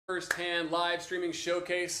First-hand live streaming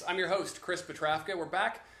showcase. I'm your host, Chris Petrafka. We're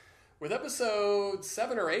back with episode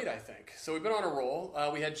 7 or 8, I think. So we've been on a roll.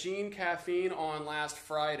 We had Jean Caffeine on last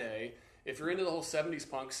Friday. If you're into the whole 70s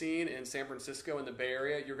punk scene in San Francisco and the Bay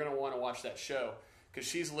Area, you're going to want to watch that show because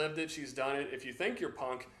she's lived it, she's done it. If you think you're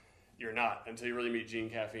punk, you're not until you really meet Jean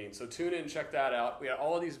Caffeine. So tune in, check that out. We got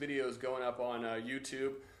all of these videos going up on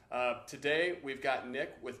YouTube. Today, we've got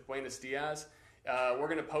Nick with Buenos Diaz. We're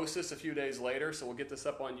going to post this a few days later, so we'll get this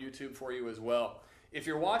up on YouTube for you as well. If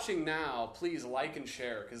you're watching now, please like and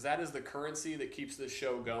share, because that is the currency that keeps this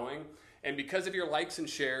show going. And because of your likes and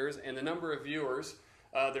shares and the number of viewers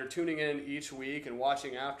that are tuning in each week and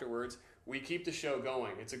watching afterwards, we keep the show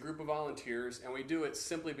going. It's a group of volunteers, and we do it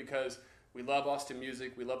simply because we love Austin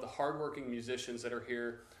music. We love the hardworking musicians that are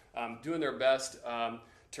here doing their best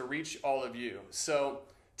to reach all of you. So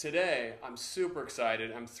today, I'm super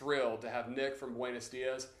excited. I'm thrilled to have Nick from Buenos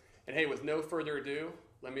Diaz. And hey, with no further ado,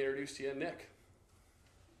 let me introduce to you Nick.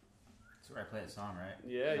 That's where I play the song, right?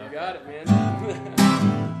 Yeah, you got it,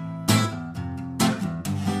 man.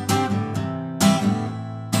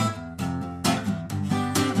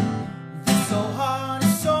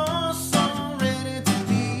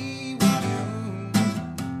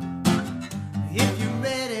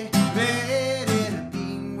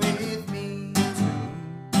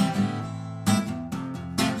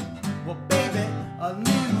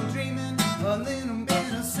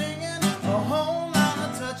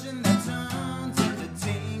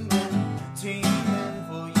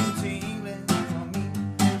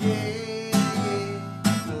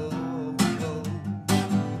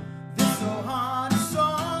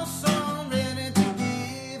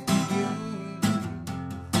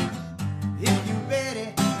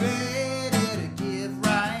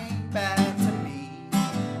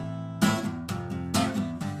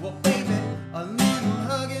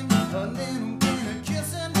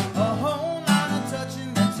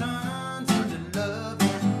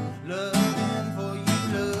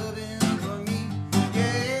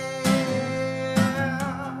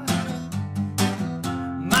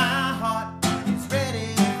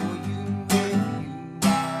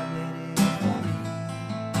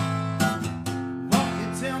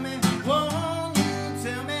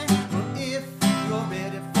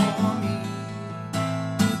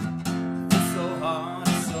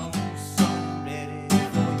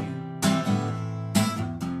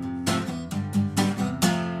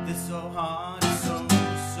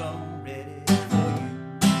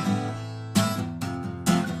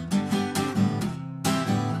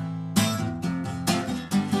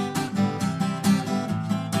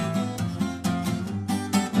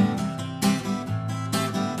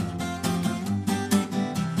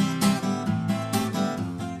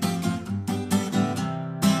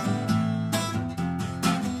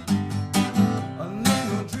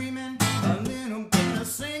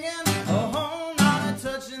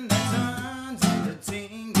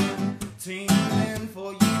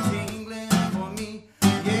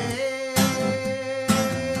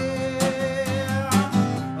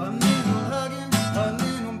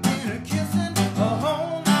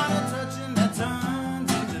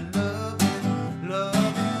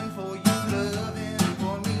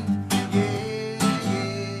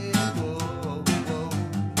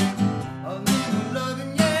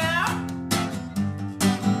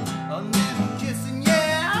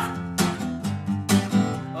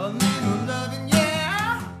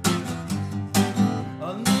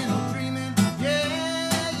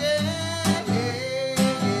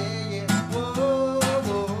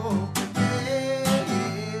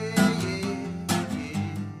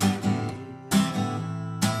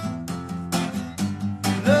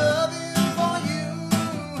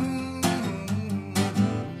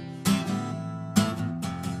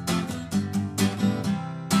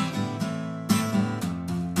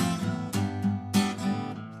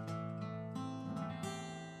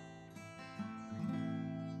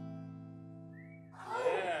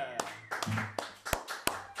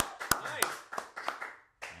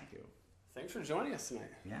 Thanks for joining us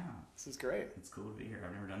tonight. Yeah. This is great. It's cool to be here.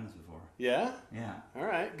 I've never done this before. Yeah? Yeah. All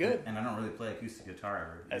right, good. And I don't really play acoustic guitar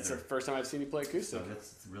ever. That's the first time I've seen you play acoustic. So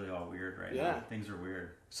it's really all weird right now. Things are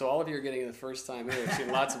weird. So all of you are getting the first time here. I've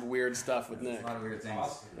seen lots of weird stuff with Nick. A lot of weird things.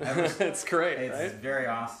 Awesome. It's great, it's right? It's very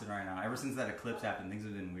Austin right now. Ever since that eclipse happened, things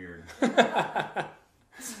have been weird.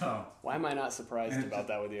 So why am I not surprised about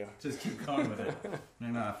that with you? Just keep going with it.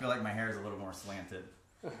 I feel like my hair is a little more slanted.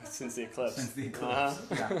 Since the eclipse. Since the eclipse.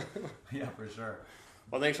 Yeah, for sure.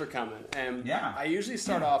 Well, thanks for coming. And yeah. I usually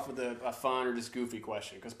start off with a fun or just goofy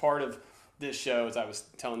question, because part of this show, as I was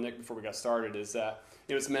telling Nick before we got started, is that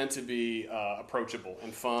it's meant to be approachable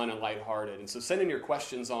and fun and lighthearted. And so send in your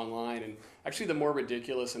questions online. And actually, the more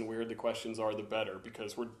ridiculous and weird the questions are, the better,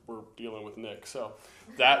 because we're dealing with Nick. So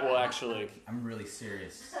that will actually... I'm really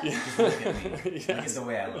serious. Just look at me. Yes. Look at the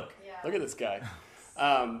way I look. Yeah. Look at this guy.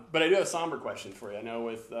 But I do have a somber question for you. I know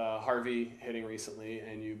with Harvey hitting recently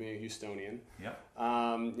and you being a Houstonian. Yep.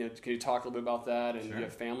 Can you talk a little bit about that? And Sure. you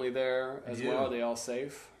have family there as well? Are they all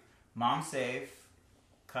safe? Mom's safe.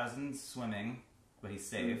 Cousin's swimming, but he's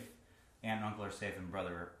safe. Aunt and uncle are safe, and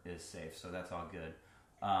brother is safe, so that's all good.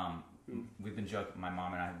 We've been joking. My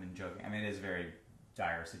mom and I have been joking. I mean, it is a very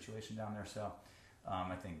dire situation down there, so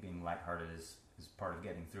I think being lighthearted is part of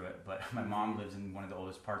getting through it. But my mom lives in one of the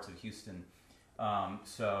oldest parts of Houston,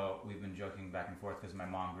 so we've been joking back and forth because my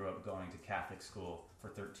mom grew up going to Catholic school for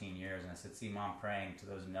 13 years, and I said, "See, Mom, praying to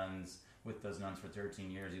those nuns." With those nuns for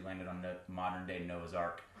 13 years, you landed on the modern-day Noah's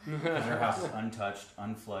Ark. Because their house is untouched,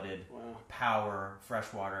 unflooded, Wow. power,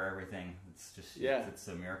 fresh water, everything. It's just, it's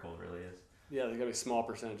a miracle, it really is. Yeah, there's got to be a small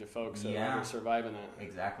percentage of folks that Yeah. are surviving that.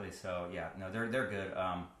 Exactly. So, yeah, no, they're good.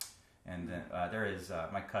 And then there is,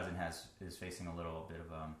 my cousin is facing a little bit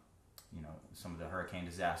of, some of the hurricane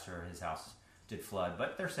disaster. His house did flood,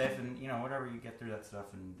 but they're safe, and whatever, you get through that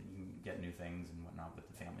stuff and you get new things and whatnot, but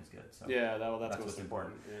the family's good. So Yeah, that's what's most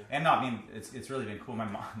important. Yeah. And no, I mean, it's really been cool. My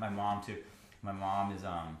mom too. My mom is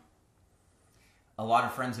a lot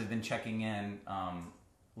of friends have been checking in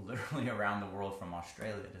literally around the world, from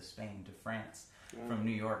Australia to Spain to France, from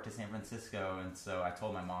New York to San Francisco. And so I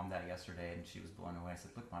told my mom that yesterday, and she was blown away. I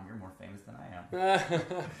said, "Look, Mom, you're more famous than I am."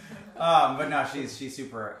 But no, she's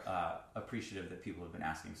super appreciative that people have been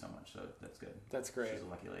asking so much. So that's good. That's great. She's a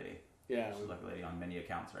lucky lady. Yeah. She's a lucky lady on many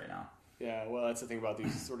accounts right now. Yeah, well, that's the thing about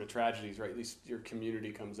these sort of tragedies, right? At least your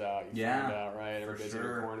community comes out. You Yeah, find out, right? for Everybody's in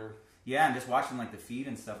sure. your corner. Yeah, and just watching like the feed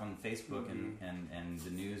and stuff on Facebook and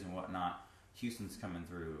the news and whatnot, Houston's coming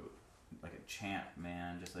through like a champ,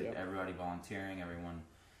 man. Just like everybody volunteering, everyone,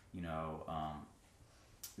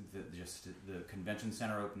 the convention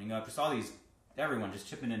center opening up, just all these, everyone just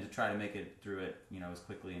chipping in to try to make it through it, as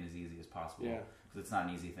quickly and as easy as possible. Yeah. Because it's not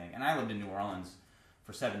an easy thing. And I lived in New Orleans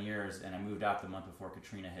for 7 years, and I moved out the month before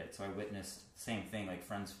Katrina hit, so I witnessed the same thing, like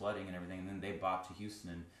friends flooding and everything. And then they bought to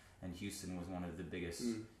Houston, and Houston was one of the biggest,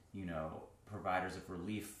 providers of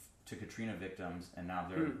relief to Katrina victims, and now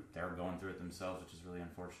they're going through it themselves, which is really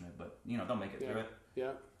unfortunate. But they'll make it through it.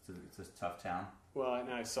 Yeah. It's a tough town. Well,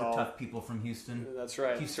 and I saw We're tough people from Houston. That's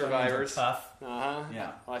right. Houstonians Survivors. are tough.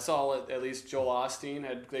 Yeah. Well, I saw at least Joel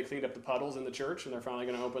Osteen they cleaned up the puddles in the church, and they're finally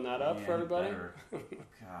going to open that up for everybody.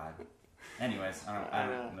 God. Anyways, I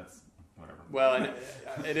don't. That's whatever. Well,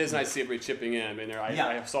 and it is nice to see everybody chipping in. I mean,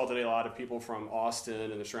 I saw today a lot of people from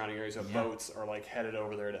Austin and the surrounding areas of boats are like headed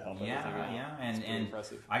over there to help everything out. Yeah, and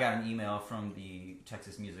impressive. I got an email from the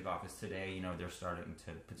Texas Music Office today. They're starting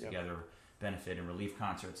to put together benefit and relief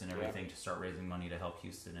concerts and everything to start raising money to help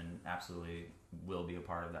Houston, and absolutely will be a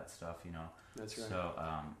part of that stuff. That's right. So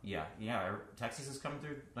Texas is coming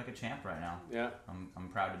through like a champ right now. Yeah, I'm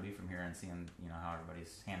proud to be from here and seeing how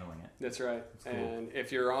everybody's handling it. That's right. Cool. And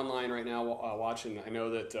if you're online right now watching, I know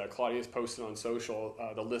that Claudia's posted on social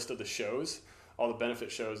the list of the shows, all the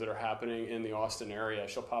benefit shows that are happening in the Austin area.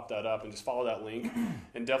 She'll pop that up, and just follow that link.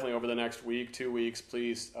 And definitely over the next week, 2 weeks,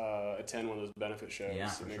 please attend one of those benefit shows.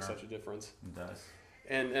 Yeah, it makes such a difference. It does.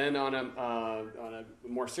 And then on a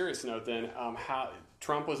more serious note, then how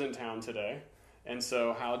Trump was in town today, and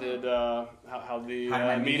so how did the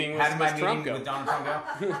meeting with Trump go? With Donald Trump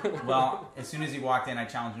go? Well, as soon as he walked in, I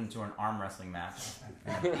challenged him to an arm wrestling match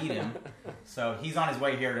and I beat him. So he's on his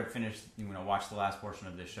way here to finish, watch the last portion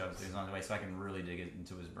of this show. So he's on his way, so I can really dig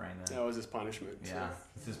into his brain then. That was his punishment. Yeah,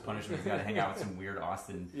 it's his punishment. He's got to hang out with some weird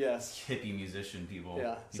Austin hippie musician people.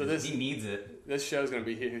 Yeah, he needs it. This show's going to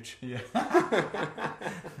be huge. Yeah.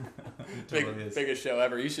 Biggest show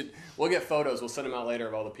ever. We'll get photos. We'll send them out later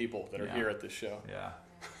of all the people that are here at this show. Yeah,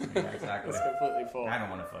 exactly. It's completely full. I don't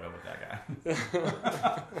want a photo with that guy.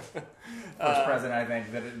 First president, I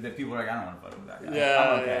think, that people are like, I don't want a photo with that guy.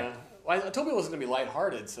 Yeah. Well, I told people it was going to be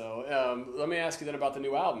lighthearted, so let me ask you then about the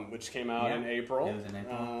new album, which came out in April. It was in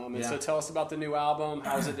April. And so tell us about the new album.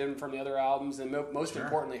 How is it different from the other albums? And most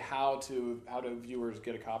importantly, how do viewers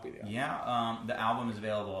get a copy of the album? Yeah, the album is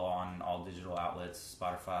available on all digital outlets,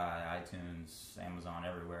 Spotify, iTunes, Amazon,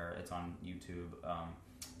 everywhere. It's on YouTube.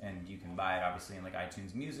 And you can buy it, obviously, in like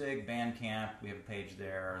iTunes Music, Bandcamp. We have a page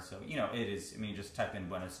there. So, it is, just type in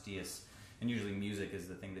Buenos Diaz. And usually music is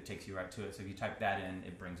the thing that takes you right to it. So if you type that in,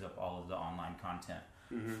 it brings up all of the online content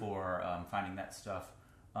for finding that stuff.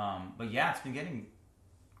 But yeah, it's been getting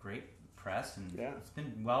great press, and it's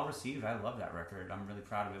been well received. I love that record. I'm really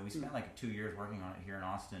proud of it. We spent like 2 years working on it here in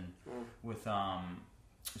Austin with a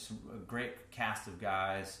great cast of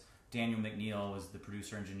guys. Daniel McNeil was the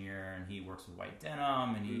producer engineer, and he works with White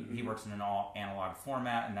Denim, and he works in an all analog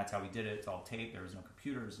format, and that's how we did it. It's all tape. There was no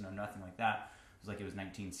computers, no nothing like that. It was like it was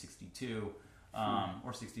 1962.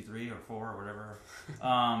 Or 63 or 4 or whatever.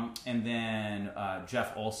 And then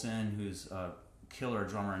Jeff Olson, who's a killer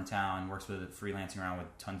drummer in town, works with it, freelancing around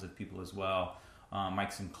with tons of people as well.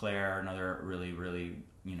 Mike Sinclair, another really, really,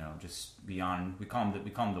 just beyond. We call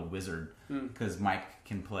him the wizard because Mike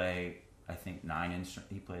can play, I think, 9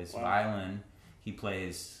 instruments. He plays violin, he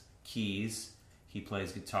plays keys, he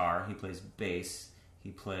plays guitar, he plays bass,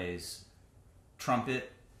 he plays trumpet,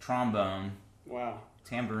 trombone,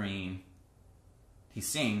 tambourine. He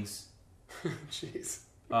sings. Jeez.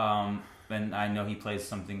 And I know he plays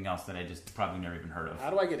something else that I just probably never even heard of. How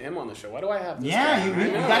do I get him on the show? Why do I have this guy? You gotta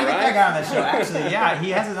get that guy on the show. Actually,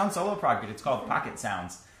 he has his own solo project. It's called Pocket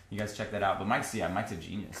Sounds. You guys check that out. But Mike's a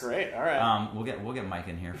genius. Great. All right. We'll get Mike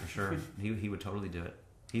in here for sure. he would totally do it.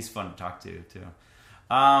 He's fun to talk to too.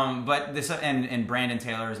 But this and Brandon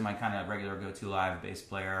Taylor is my kind of regular go-to live bass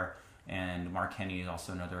player. And Mark Henney is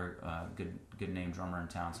also another good name drummer in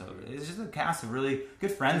town. So it's just a cast of really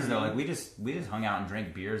good friends though. Like we just hung out and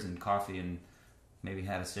drank beers and coffee and maybe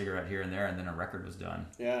had a cigarette here and there, and then a record was done.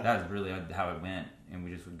 Yeah, that was really how it went. And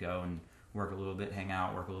we just would go and work a little bit, hang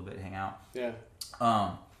out, work a little bit, hang out. Yeah.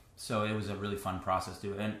 So it was a really fun process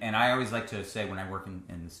to it. And I always like to say when I work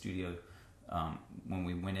in the studio, when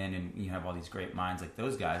we went in and you have all these great minds like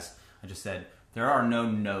those guys, I just said, there are no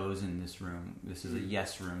no's in this room. This is a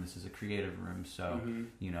yes room. This is a creative room. So,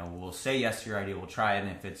 we'll say yes to your idea. We'll try it. And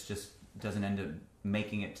if it's just doesn't end up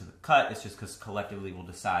making it to the cut, it's just because collectively we'll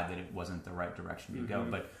decide that it wasn't the right direction to go.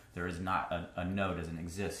 But there is not a no doesn't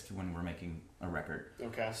exist when we're making a record.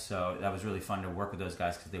 Okay. So that was really fun to work with those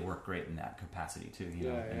guys because they work great in that capacity too.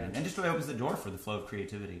 You know? And just really opens the door for the flow of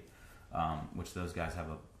creativity, which those guys have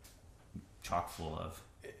a chock full of.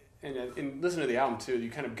 And listen to the album too.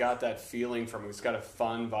 You kind of got that feeling from it. It's got a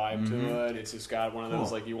fun vibe to it. It's just got one of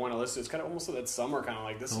those like you want to listen. It's kind of almost like that summer kind of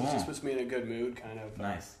like this is just puts me in a good mood kind of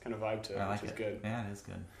kind of vibe to it, which is good. Yeah, it is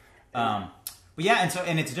good. But yeah,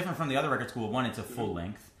 and it's different from the other records. Cool. One, it's a full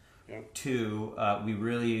length. Yep. 2, we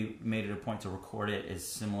really made it a point to record it as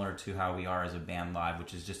similar to how we are as a band live,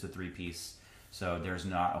 which is just a 3-piece. So there's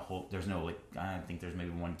no like I think there's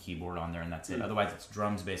maybe one keyboard on there and that's it. Otherwise it's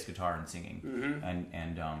drums, bass, guitar, and singing.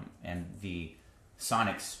 And the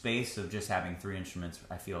sonic space of just having 3 instruments,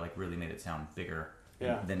 I feel like really made it sound bigger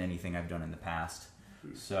than anything I've done in the past.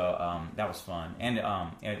 So that was fun. And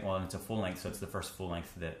it's a full length, so it's the first full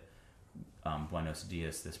length that Buenos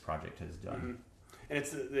Diaz, this project, has done. And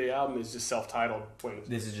it's the album is just self-titled.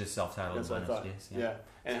 This is just self-titled Buenos Diaz. Yeah.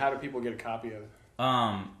 And how do people get a copy of it?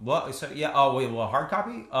 Hard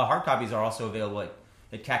copy. Hard copies are also available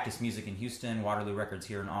at Cactus Music in Houston, Waterloo Records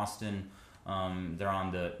here in Austin. They're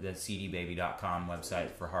on the cdbaby.com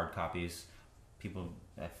website for hard copies.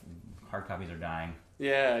 Hard copies are dying.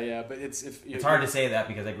 Yeah, but it's hard to say that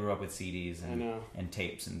because I grew up with CDs and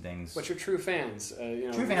tapes and things. But you're true fans.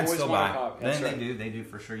 True fans still buy. They do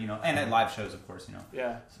for sure. And at live shows, of course.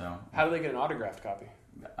 Yeah. So how do they get an autographed copy?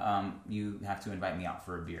 You have to invite me out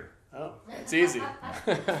for a beer. Oh, it's easy.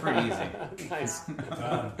 Yeah, pretty easy. Nice.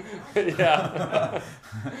 Yeah.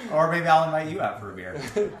 Or maybe I'll invite you out for a beer.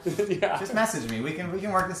 Yeah. Just message me. We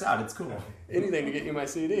can work this out. It's cool. Anything to get you my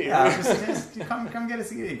CD. Yeah. just come get a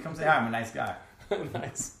CD. Come say hi. I'm a nice guy.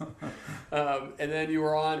 Nice. And then you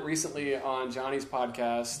were recently on Johnny's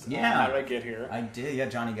podcast. Yeah. How did I get here? I did. Yeah,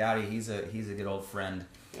 Johnny Gowdy. He's a good old friend.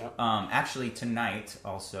 Yep. Actually, tonight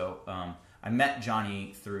also. I met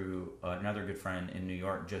Johnny through another good friend in New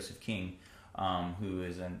York, Joseph King, who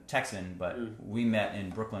is a Texan, but we met in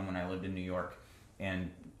Brooklyn when I lived in New York. And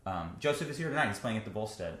Joseph is here tonight. He's playing at the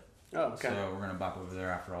Volstead. Oh, okay. So we're going to bop over there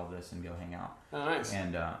after all this and go hang out. Oh, nice.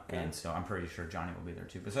 And so I'm pretty sure Johnny will be there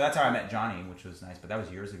too. But so that's how I met Johnny, which was nice. But that was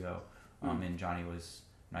years ago. And Johnny was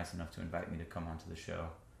nice enough to invite me to come onto the show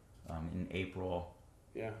in April.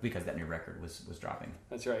 Yeah, because that new record was dropping.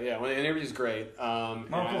 That's right. Yeah, well, the interview's great. Cool.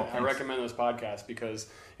 I recommend those podcasts because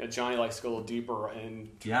Johnny likes to go a little deeper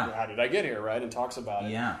into how did I get here, right? And talks about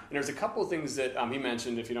it. Yeah. And there's a couple of things that he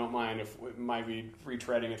mentioned, if you don't mind, if we might be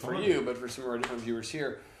retreading it for you, but for some of our different viewers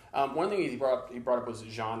here. One thing he brought up was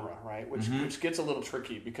genre, right? Which gets a little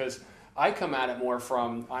tricky because I come at it more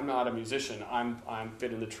from I'm not a musician. I'm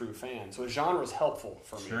fit in the true fan. So genre is helpful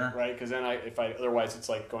for me, right? Because then otherwise it's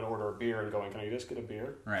like going to order a beer and going, can I just get a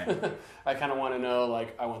beer? Right. I kind of want to know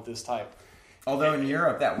I want this type. Although in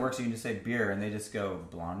Europe that works, you can just say beer and they just go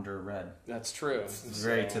blonde or red. That's true. It's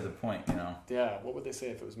very to the point, you know. Yeah, what would they say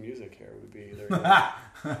if it was music here? It would be either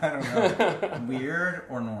I don't know. Weird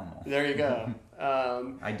or normal. There you go.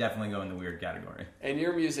 I definitely go in the weird category. And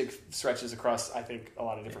your music stretches across, I think, a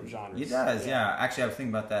lot of different genres. It does, yeah. Actually, I was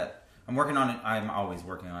thinking about that. I'm working on it. I'm always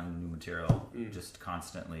working on new material, just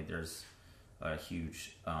constantly. There's a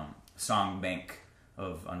huge song bank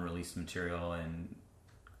of unreleased material and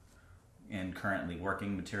currently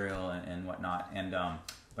working material and whatnot. And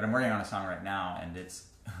but I'm working on a song right now, and it's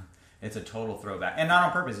a total throwback, and not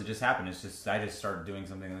on purpose. It just happened. It's just I just started doing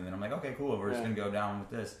something, and then I'm like, okay, cool. We're just gonna go down with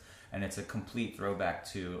this, and it's a complete throwback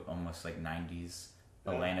to almost like '90s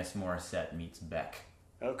Alanis Morissette meets Beck.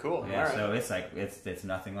 Oh, cool! Yeah, right. so it's like it's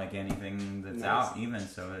nothing like anything that's out even.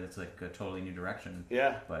 So it's like a totally new direction.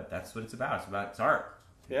 Yeah, but that's what it's about. It's art.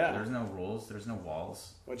 Yeah. There's no rules. There's no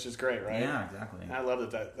walls. Which is great, right? Yeah, exactly. And I love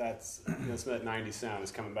that's some of that 90s sound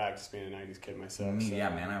is coming back, just being a 90s kid myself. So, yeah,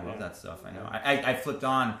 man, I love that stuff. I know. I flipped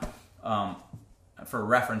on for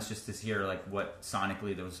reference just to hear like what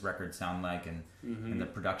sonically those records sound like and the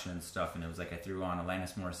production and stuff. And it was like I threw on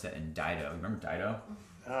Alanis Morissette and Dido. You remember Dido?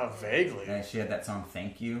 Oh, vaguely. And she had that song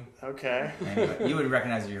 "Thank You." Okay. Anyway, you would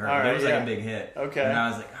recognize it. You heard it. Right, It was like a big hit. Okay. And I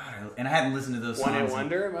was like, God, and I hadn't listened to those songs. One hit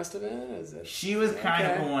wonder, it must have been. Is it? She was kind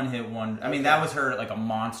of a one hit wonder. I mean, that was her like a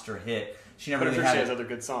monster hit. She never but really I'm sure had. She has other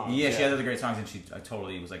good songs. Yeah, she has other great songs, and she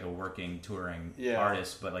totally was like a working touring Yeah.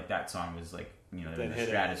 artist. But like that song was like in the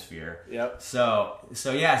stratosphere. Yep. So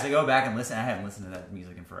I go back and listen. I haven't listened to that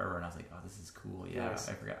music in forever, and I was like, oh, this is cool. Yeah, Nice.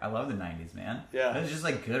 I forgot. I love the '90s, man. Yeah. It was just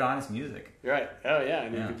like good, honest music. You're right. Oh yeah,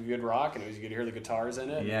 and you could do good rock, and it was you could hear the guitars in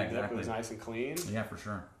it. Yeah, and exactly. It was nice and clean. Yeah, for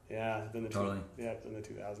sure. Yeah. Then the Totally. Then the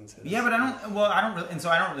 2000s hit. Yeah, but I don't really, and so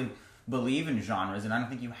I don't really believe in genres, and I don't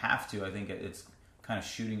think you have to. I think it's kind of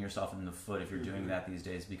shooting yourself in the foot if you're doing that these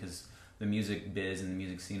days, because the music biz and the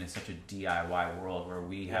music scene is such a DIY world where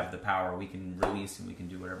we have the power. We can release and we can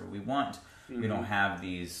do whatever we want. We don't have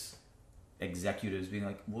these executives being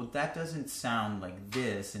like, well, that doesn't sound like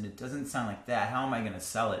this and it doesn't sound like that. How am I going to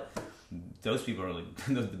sell it? Those people are like,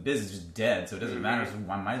 the biz is just dead, so it doesn't matter. So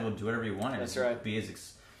I might as well do whatever you want. That's right. Be as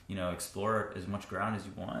explore as much ground as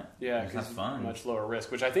you want. Yeah, because have fun. Much lower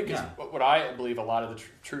risk, which I think is what I believe a lot of the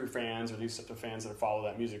true fans, or these types of fans that follow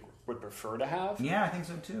that music, would prefer to have. Yeah, I think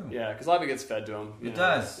so too. Yeah, because a lot of it gets fed to them. It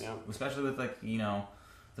does, especially with the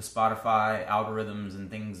Spotify algorithms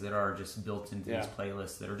and things that are just built into these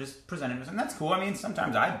playlists that are just presented, and that's cool. I mean,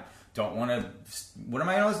 sometimes I don't want to. What am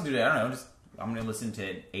I going to listen to today? I don't know. I'm going to listen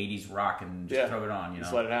to 80s rock and just throw it on.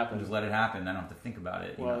 Just let it happen. Just let it happen. I don't have to think about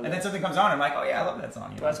it. And then something comes on, I'm like, oh yeah, I love that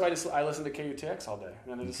song. That's why I listen to KUTX all day,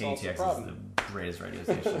 and it solves the problem. KUTX is the greatest radio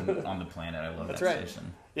station on the planet. I love that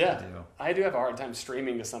station. Yeah, I do have a hard time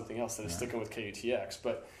streaming to something else that is sticking with KUTX.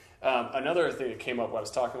 But another thing that came up, I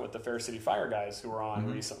was talking with the Fair City Fire guys who were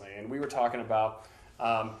on recently, and we were talking about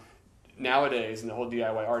nowadays in the whole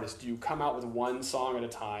DIY artist, do you come out with one song at a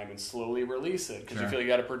time and slowly release it because you feel you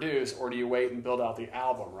got to produce, or do you wait and build out the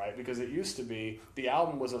album, right? Because it used to be the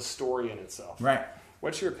album was a story in itself. Right.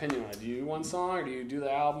 What's your opinion on it? Do you do one song or do you do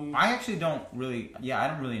the album? I actually don't really, I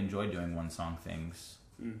don't really enjoy doing one song things.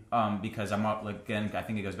 Because I'm up, again, I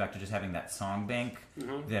think it goes back to just having that song bank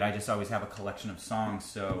that I just always have a collection of songs.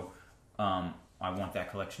 So I want that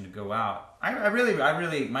collection to go out. I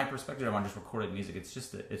really, my perspective on just recorded music, it's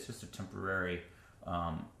just a temporary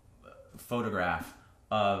photograph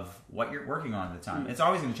of what you're working on at the time. It's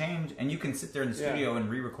always going to change, and you can sit there in the studio and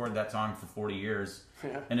re-record that song for 40 years,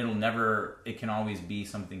 and it can always be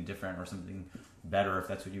something different or something better, if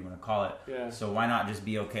that's what you want to call it. Yeah. So why not just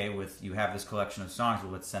be okay with, you have this collection of songs,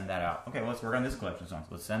 well, let's send that out. Okay, well, let's work on this collection of songs.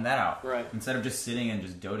 Let's send that out. Right. Instead of just sitting and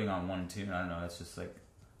just doting on one tune. I don't know. That's just like,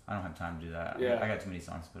 I don't have time to do that. Yeah. I got too many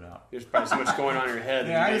songs to put out. There's probably so much going on in your head.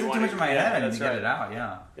 I just too much in my head. I need to get it out.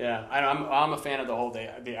 Yeah. Yeah. I'm a fan of the whole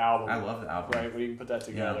the album. I love the album. Right. When you can put that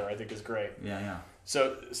together, I think is great. Yeah.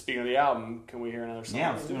 So speaking of the album, can we hear another song?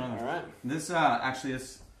 Yeah, let's do another. All right. This I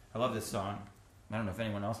love this song. I don't know if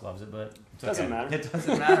anyone else loves it, but it's doesn't matter. It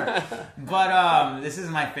doesn't matter. But this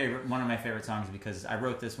is one of my favorite songs, because I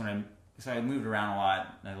wrote this when I moved around a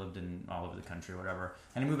lot. I lived in all over the country, whatever.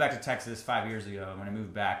 And I moved back to Texas 5 years ago. And when I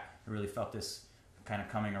moved back, I really felt this kind of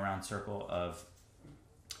coming around circle of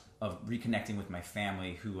reconnecting with my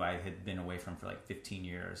family, who I had been away from for like 15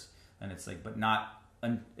 years. And it's like,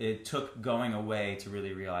 it took going away to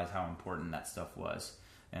really realize how important that stuff was.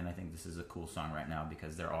 And I think this is a cool song right now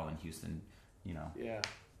because they're all in Houston,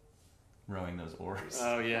 rowing those oars.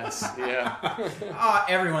 Oh, yes. Yeah.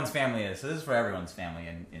 Everyone's family is. So this is for everyone's family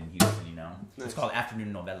in Houston, Nice. It's called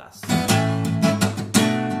Afternoon Novelas.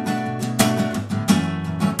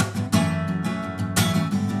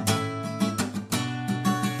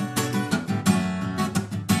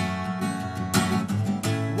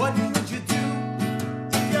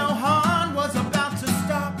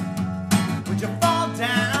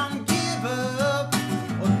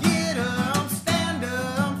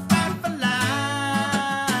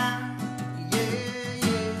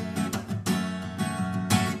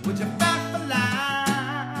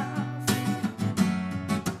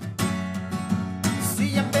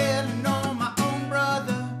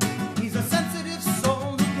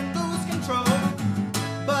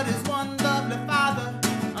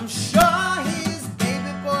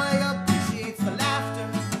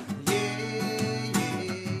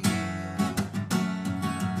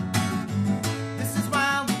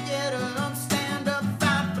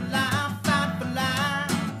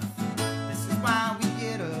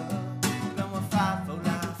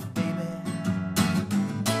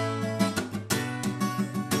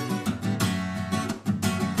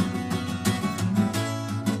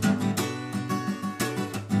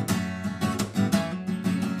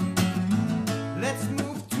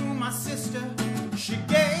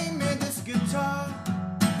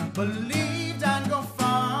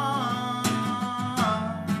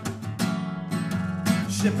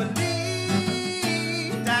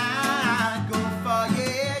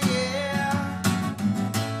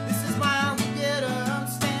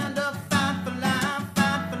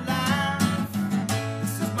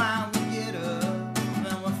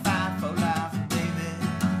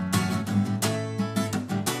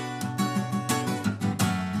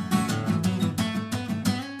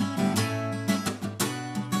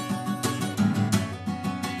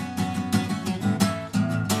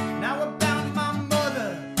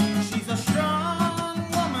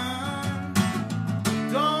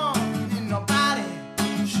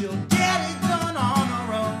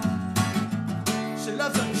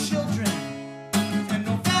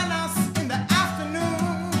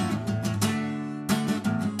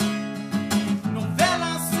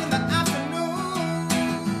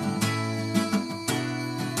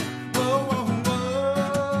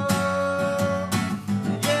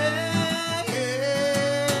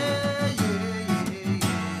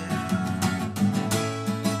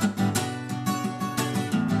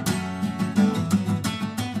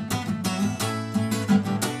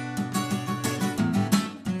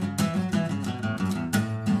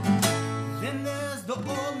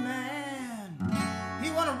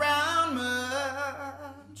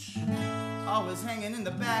 Always hanging in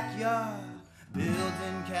the backyard,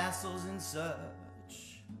 building castles and such.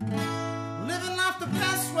 Living life the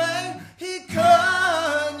best way he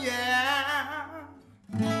could, yeah.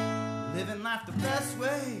 Living life the best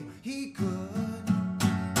way he could.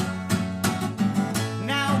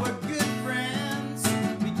 Now we're good friends.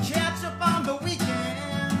 We catch up on the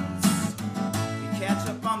weekends. We catch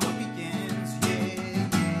up on the weekends, yeah, yeah,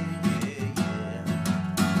 yeah, yeah.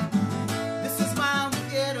 This is why we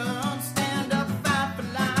get up, stand up, fight for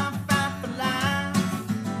life, fight for life.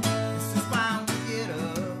 This is why we get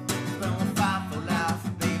up, and we fight for life,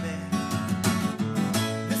 baby.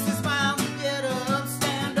 This is why we get up,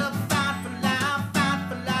 stand up, fight for life, fight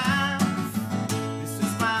for life. This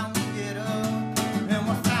is why we get up, and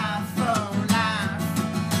we fight for life.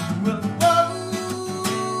 Well, whoa,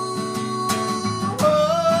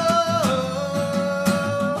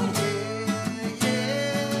 yeah, yeah,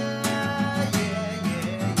 yeah, yeah,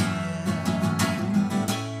 yeah.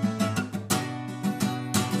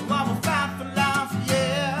 So I will fight for life,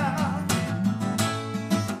 yeah.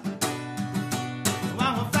 So I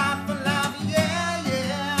will fight for life, yeah,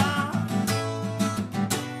 yeah.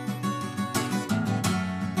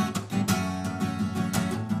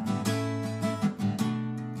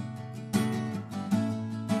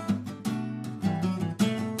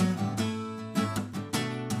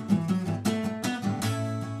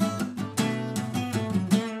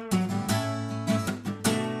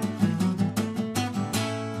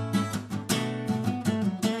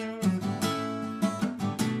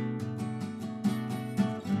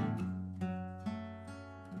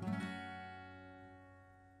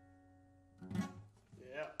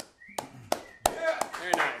 Yeah.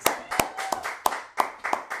 Very nice.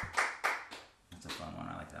 That's a fun one.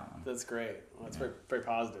 I like that one. That's great. Well, it's very, very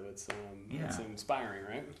positive. It's Yeah. inspiring,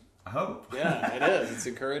 right? I hope. Yeah, it is. It's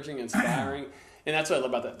encouraging, inspiring, and that's what I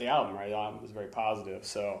love about the album. Right, the album is very positive.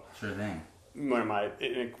 So, Sure thing. one of my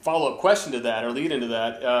follow-up question to that, or lead into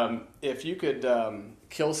that, if you could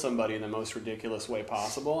question somebody in the most ridiculous way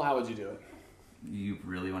possible, how would you do it? You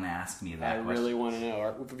really want to ask me that I question? really want to know.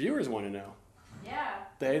 Our viewers want to know. Yeah.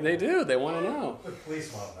 They do. They want to know. The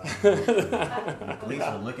police want that. The police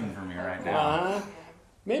are looking for me right now.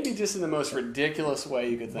 Maybe just in the most ridiculous way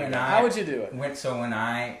you could think When of. I- How would you do it? When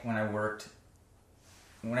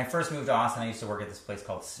I first moved to Austin, I used to work at this place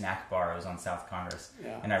called Snack Bar. It was on South Congress.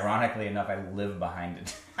 Yeah. And ironically enough, I live behind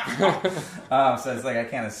it. So it's like I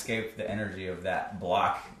can't escape the energy of that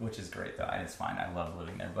block, which is great though. It's fine. I love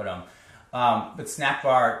living there. But Snack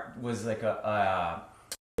Bar was like to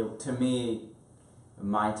me,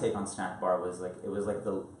 my take on Snack Bar was like, it was like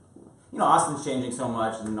Austin's changing so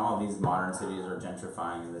much, and all these modern cities are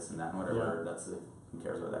gentrifying and this and that and whatever. Yeah. Who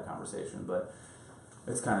cares about that conversation? But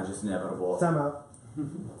it's kind of just inevitable. Time out.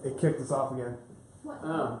 It kicked us off again. What?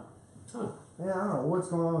 Oh. Huh. Yeah, I don't know what's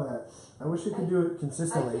going on with that. I wish it could do it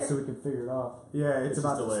consistently so we could figure it off. Yeah, it's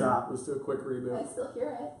about to stop. Let's do a quick I reboot. still hear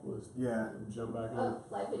it. Let's Yeah. jump back in. Oh,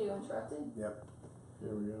 live video interrupted. Yep.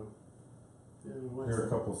 Here we go. Yeah, You're a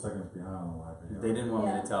couple seconds behind on the live video. They didn't want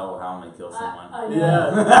me Yeah. to tell how I'm gonna kill someone. I know. Yeah.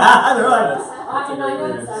 They're like, I know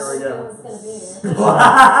Here exactly we go. what it's gonna be. We should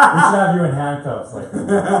have you in handcuffs, like.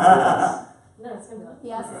 No, it's gonna be like, he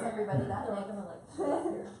asks everybody that. Like, I'm like,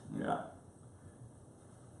 yeah.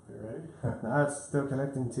 You ready? Now it's still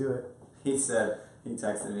connecting to it. He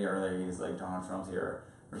texted me earlier. He's like, Donald Trump's here.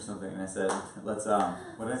 or something, and I said, let's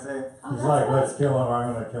what did I say? Oh, He's that's like, why- let's kill him, or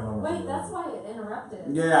I'm gonna kill him. Wait, that's why it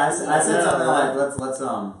interrupted. Yeah, I said something like, let's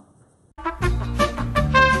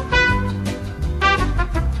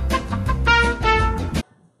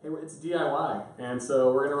Hey, it's DIY, and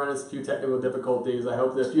so we're going to run into a few technical difficulties. I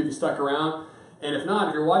hope that a few of you stuck around, and if not,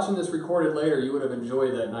 if you're watching this recorded later, you would have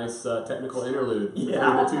enjoyed that nice technical interlude between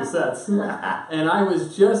the two sets. And I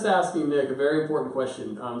was just asking Nick a very important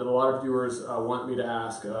question that a lot of viewers want me to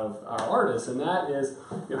ask of our artists, and that is,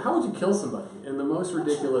 how would you kill somebody in the most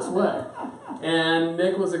ridiculous way? And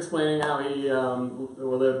Nick was explaining how he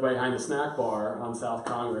lived behind a snack bar on South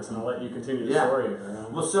Congress, and I'll let you continue the story here.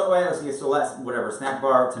 Well, so last whatever snack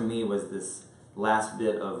bar to me was this last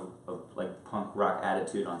bit of like punk rock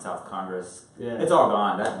attitude on South Congress. Yeah. It's all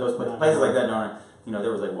gone. Those places like that don't.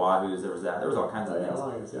 There was like Wahoo's, there was all kinds of things.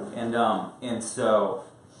 And so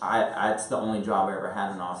it's the only job I ever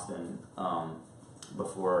had in Austin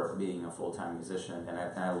before being a full-time musician, and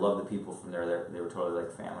I love the people from there. They were totally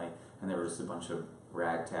like family, and they were just a bunch of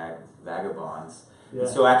ragtag vagabonds. Yeah.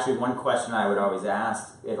 So actually, one question I would always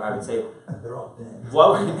ask, if I would say, They're all dead.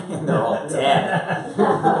 and they're all dead.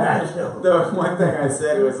 The one thing I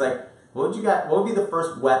said was like, what would be the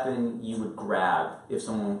first weapon you would grab if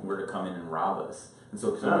someone were to come in and rob us? And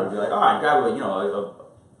so someone would be like, oh, I'd grab a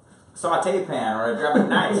saute pan, or I'd grab a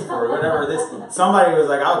knife, or whatever. Somebody was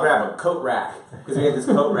like, I'll grab a coat rack, because we had this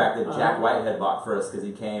coat rack that Jack Whitehead bought for us because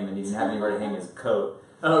he came and he didn't have anywhere to hang his coat.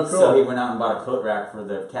 Oh, cool. So he went out and bought a coat rack for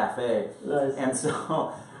the cafe. Nice.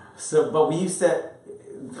 And but we used to,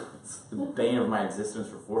 it's the bane of my existence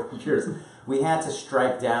for 4 years, we had to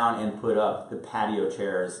strike down and put up the patio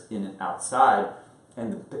chairs outside,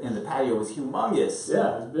 and the patio was humongous.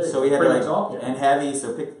 Yeah, it was big. So we had Pretty to much all, yeah. and heavy,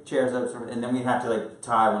 so pick chairs up, and then we'd have to like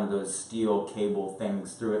tie one of those steel cable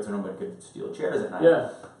things through it so nobody could steal chairs at night. Yeah.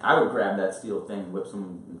 I would grab that steel thing and whip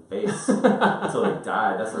someone in the face until they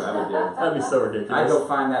died. That's what I would do. That'd be so ridiculous. I'd go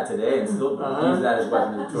find that today and still use that as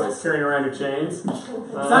weapon of choice. Carrying around your chains. It's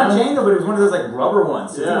not a chain though, but it was one of those like rubber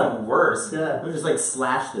ones. So Yeah. it's even worse. Yeah. It would just like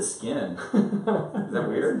slash the skin. Is that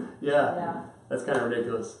weird? Yeah. That's kind of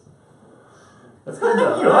ridiculous. That's good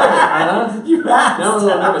though. I like it. You asked. Now I'm a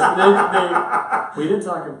little nervous. We did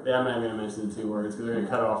talk. Yeah, I'm not going to mention the 2 words because they're going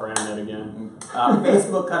to cut it off our internet again.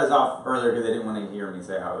 Facebook cut us off earlier because they didn't want to hear me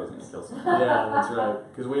say how I was going to kill someone. Yeah, that's right.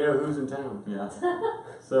 Because we know who's in town. Yeah.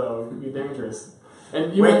 So it could be dangerous.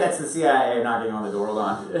 And that's the CIA knocking on the door. Hold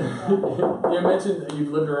on. You mentioned you've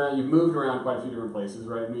moved around quite a few different places,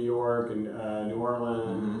 right? New York and New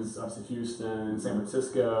Orleans, up to Houston, San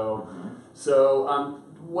Francisco. So,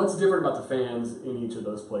 what's different about the fans in each of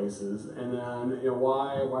those places? And then,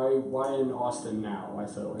 why in Austin now? Why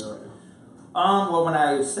settle here right now? Well, when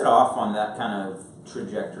I set off on that kind of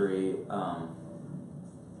trajectory,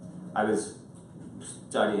 I was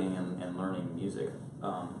studying and learning music,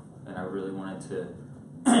 and I really wanted to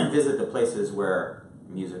visit the places where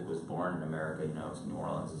music was born in America. New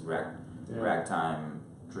Orleans is ragtime,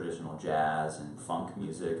 traditional jazz and funk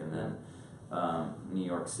music, and then New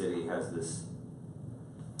York City has this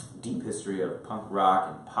deep history of punk rock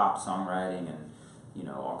and pop songwriting and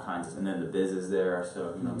all kinds of, and then the Biz is there,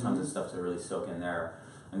 so tons of stuff to really soak in there.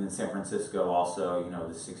 And then San Francisco also,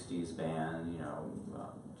 the 60s band,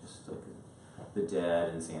 just like the Dead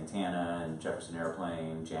and Santana and Jefferson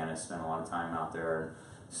Airplane. Janis spent a lot of time out there.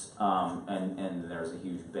 And there's a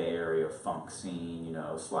huge Bay Area funk scene,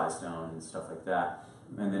 Sly Stone and stuff like that.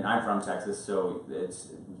 And then I'm from Texas, so it's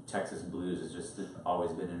Texas blues has just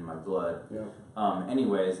always been in my blood. Yeah.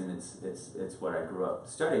 Anyways, and it's what I grew up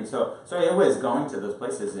studying. So I was going to those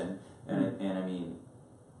places, and I mean,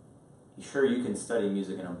 sure, you can study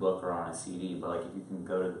music in a book or on a CD, but like if you can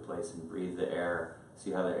go to the place and breathe the air,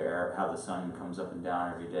 see how the sun comes up and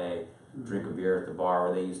down every day, drink a beer at the bar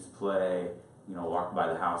where they used to play, walk by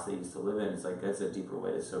the house they used to live in, it's like that's a deeper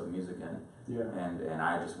way to soak music in. Yeah. And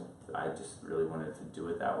I just really wanted to do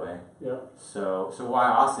it that way. Yeah. So why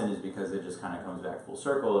Austin is because it just kind of comes back full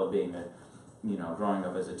circle of being growing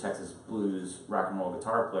up as a Texas blues rock and roll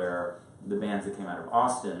guitar player. The bands that came out of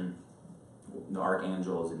Austin, the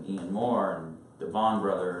Archangels and Ian Moore and the Vaughan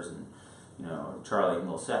Brothers and Charlie and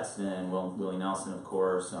Will Sexton, Willie Nelson, of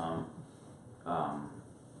course.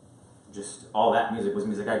 Just all that music was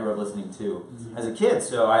music I grew up listening to as a kid.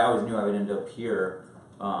 So I always knew I would end up here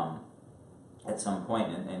at some point,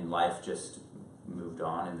 and life just moved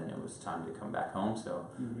on, and then it was time to come back home. So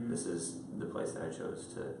this is the place that I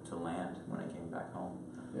chose to land when I came back home.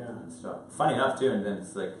 Yeah. And stuff. Funny enough too, and then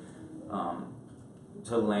it's like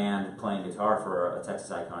to land playing guitar for a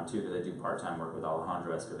Texas icon too, because I do part-time work with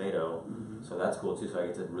Alejandro Escovedo, so that's cool too. So I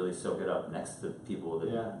get to really soak it up next to people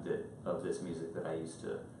that of this music that I used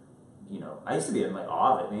to, I used to be in like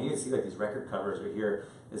awe of it. I mean, you see like these record covers or hear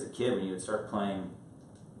as a kid when you would start playing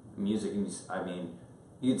music, and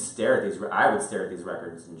you'd stare at these. I would stare at these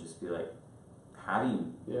records and just be like, how do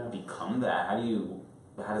you become that?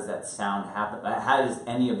 How does that sound happen? How does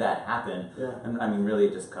any of that happen? Yeah. And I mean, really,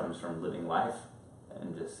 it just comes from living life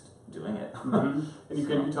and just doing it. And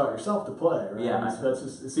you taught yourself to play, right? Yeah. So that's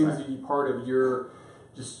just, it seems to be part of your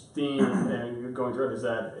just theme and going through it is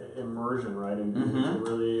that immersion, right? And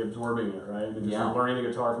really absorbing it, right? And just learning the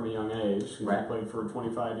guitar from a young age. Because you played for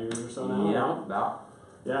 25 years or so now. Yeah, right? about.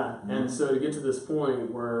 Yeah, and so to get to this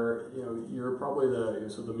point where you're probably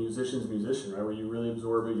the musician's musician, right? Where you really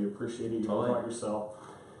absorb it, you appreciate it, you taught yourself,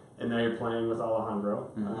 and now you're playing with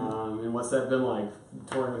Alejandro. And what's that been like?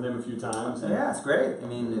 Touring with him a few times. Yeah, it's great. I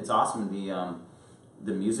mean, it's awesome.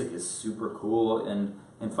 The music is super cool, and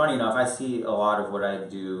funny enough, I see a lot of what I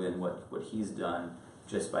do and what he's done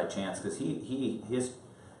just by chance, because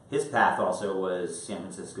his path also was San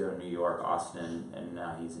Francisco, New York, Austin, and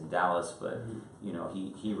now he's in Dallas. But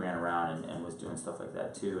he ran around and was doing stuff like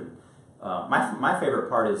that too. And my favorite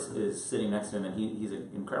part is sitting next to him, and he's an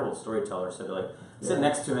incredible storyteller. So to like sit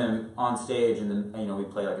next to him on stage, and then we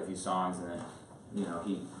play like a few songs, and then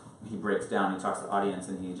he breaks down, he talks to the audience,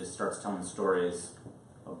 and he just starts telling stories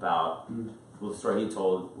about the story he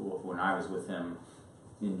told when I was with him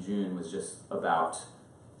in June was just about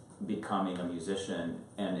becoming a musician,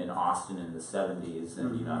 and in Austin in the 70s,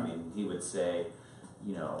 and he would say,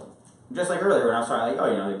 just like earlier when I was talking,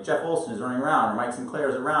 like, Jeff Olson is running around, or Mike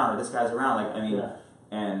Sinclair's around, or this guy's around,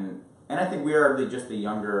 and I think we are just the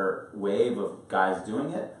younger wave of guys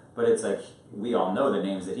doing it, but it's like we all know the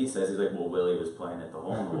names that he says. He's like, well, Willie was playing at the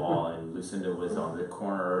Hole in the Wall, and Lucinda was on the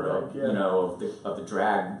corner of the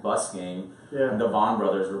drag busking. Yeah. And the Vaughn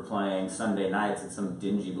brothers were playing Sunday nights at some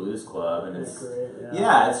dingy blues club, and it's great.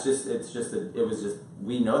 It was just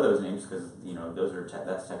we know those names because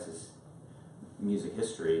that's Texas music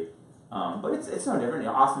history. But it's no different.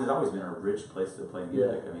 Austin has always been a rich place to play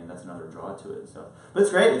music. I mean, that's another draw to it. So, but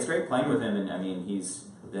it's great. It's great playing with him, and I mean, he's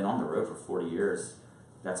been on the road for 40 years.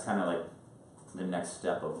 That's kind of like the next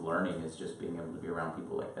step of learning is just being able to be around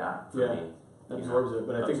people like that. For me, absorbs it.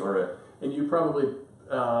 But I think, and you probably,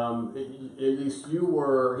 at least he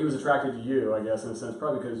was attracted to you, I guess, in a sense,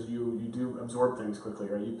 probably because you do absorb things quickly,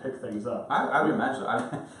 right? You pick things up. I would imagine.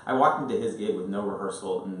 I walked into his gig with no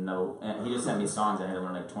rehearsal and he just sent me songs. I had to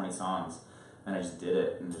learn like 20 songs, and I just did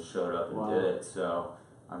it and just showed up and did it. So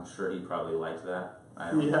I'm sure he probably liked that.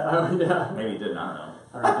 Maybe he didn't. I don't know.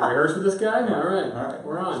 All right, can we rehearse with this guy? Yeah. All right,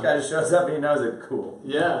 we're on. This guy just shows up and he knows it. Cool.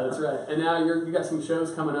 Yeah, that's right. And now you got some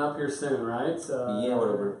shows coming up here soon, right?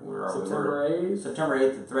 We're September 8th? September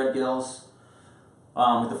 8th at Threadgills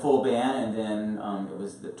with the full band, and then it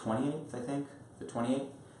was the 28th, I think. The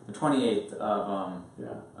 28th of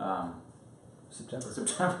September.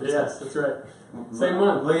 Yes, that's right. Same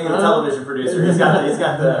month. Looking at the television producer, he's got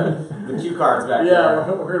the cue cards back there. Yeah,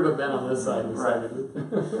 we're going to put Ben on this side. Right.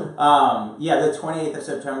 The 28th of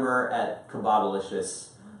September at Kebabalicious.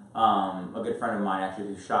 A good friend of mine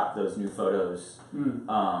actually who shot those new photos,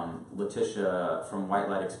 Letitia from White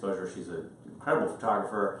Light Exposure. She's an incredible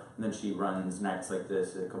photographer, and then she runs nights like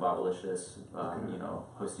this at Kebabalicious,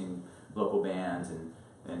 hosting local bands, and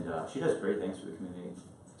she does great things for the community.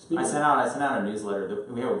 I sent out a newsletter.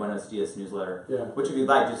 We have a Buenos Diaz newsletter, which if you'd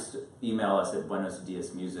like, just email us at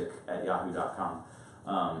buenosdiazmusic@yahoo.com.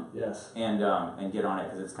 And get on it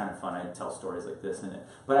because it's kind of fun. I tell stories like this in it.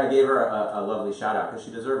 But I gave her a lovely shout out because she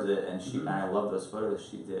deserves it, and and I love those photos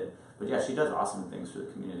she did. But yeah, she does awesome things for the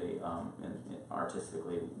community, and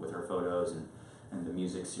artistically with her photos and the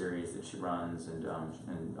music series that she runs and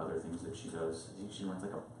other things that she does. I think she runs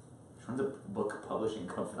a book publishing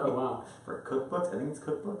company. Oh wow! For cookbooks, I think it's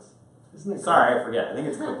cookbooks. Isn't it? Sorry, I forget. I think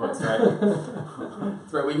it's cookbooks, right?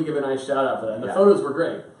 That's right. We can give a nice shout out for that. And the photos were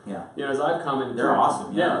great. Yeah. As I've commented, they're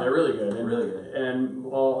awesome. Yeah, they're really good. And, really good. And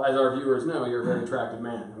well, as our viewers know, you're a very attractive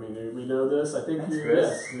man. I mean, we know this. I think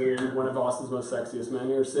you're one of Austin's most sexiest men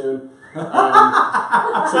here soon. So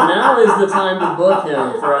now is the time to book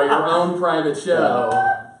him for your own private show.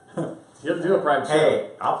 You'll do a private show.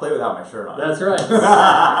 Hey, I'll play without my shirt on. That's right.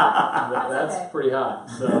 That's pretty hot.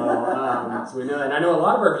 So we know that. And I know a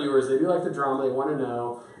lot of our viewers, they do like the drama. They want to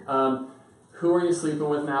know, who are you sleeping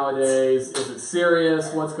with nowadays? Is it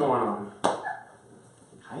serious? What's going on?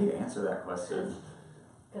 How do you answer that question?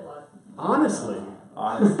 Good luck. Honestly. No,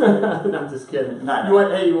 I'm just kidding. You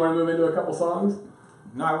want to move into a couple songs?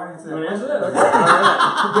 No, I want to You want to answer answer that. that? Okay. All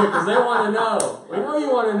right. Good, because they want to know. We know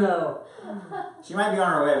you want to know. She might be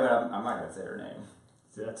on her way, but I'm not gonna say her name.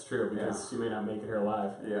 See, that's true because she may not make it here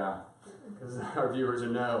alive. Yeah. Because our viewers are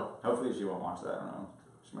no. Hopefully she won't watch that. I don't know.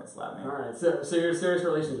 She might slap me. All right. So you're in a serious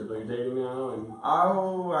relationship. Are you dating now? And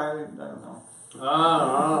Oh, I don't know. oh,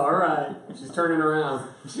 all right. She's turning around.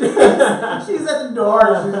 She's at the door.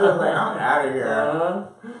 She's just like, I'm out of here. Uh-huh.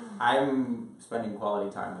 I'm spending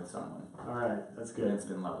quality time with someone. All right. That's And good. it's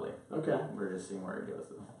been lovely. Okay. We're just seeing where it goes,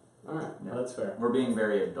 though. All right. Yeah. Well, that's fair. We're being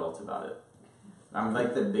very adult about it. I'm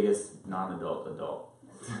like the biggest non-adult adult.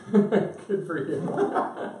 Good for you.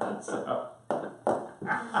 So,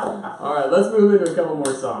 All right. Let's move into a couple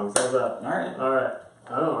more songs. How's that? all right. All right.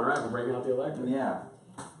 Oh, all right. We're breaking out the electric. Yeah.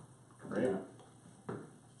 Great.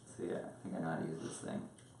 So yeah, I think I know how to use this thing.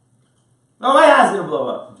 Oh, my ass gonna blow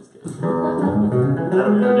up. I'm just kidding. That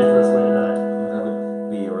would be a ridiculous way to die. That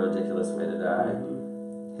would be a ridiculous way to die.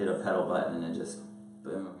 Hit a pedal button and it just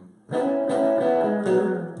boom.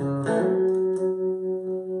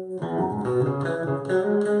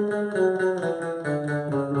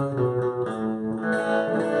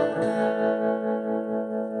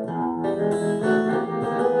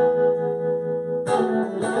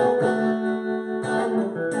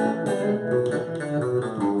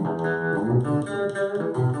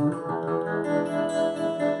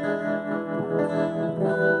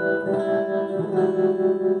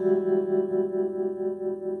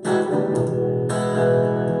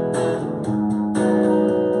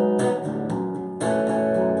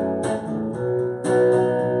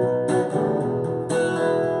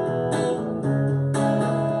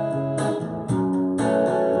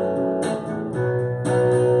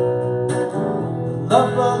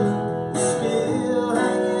 Love balloon is still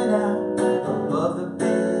hanging out above the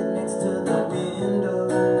bed next to the window,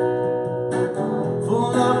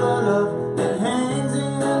 full of the love that hangs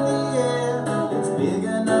in the air. It's big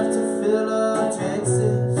enough to fill up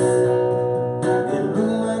Texas,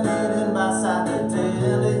 illuminated by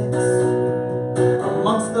psychedelics,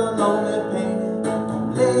 amongst the lonely painted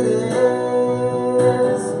ladies.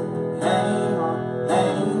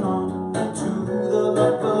 Hang on to the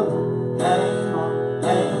love balloon.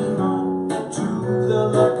 Hang on to the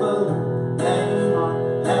love balloon.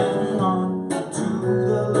 Hang on to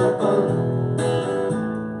the love balloon.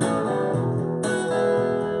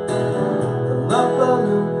 The love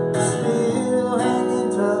balloon is still hanging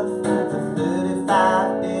tough for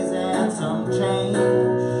 35 days and some change.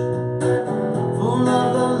 Full of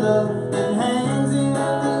the love that hangs in the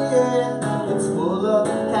air. It's full of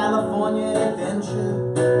California adventure.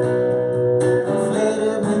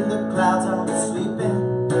 Inflated when the clouds are sleeping.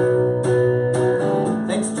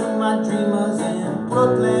 Thanks to my dreamers in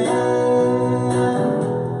Brooklyn.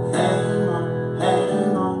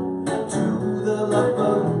 Hang on to the love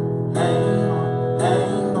balloon.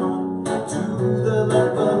 Hang on to the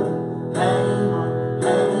love balloon.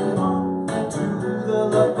 Hang on to the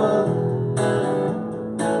love balloon.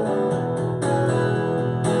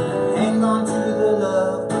 Hang on to the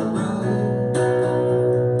love balloon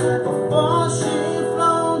before she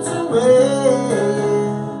floats away.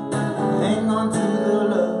 Hang on to the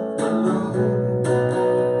love balloon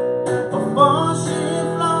before she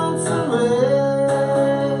floats away.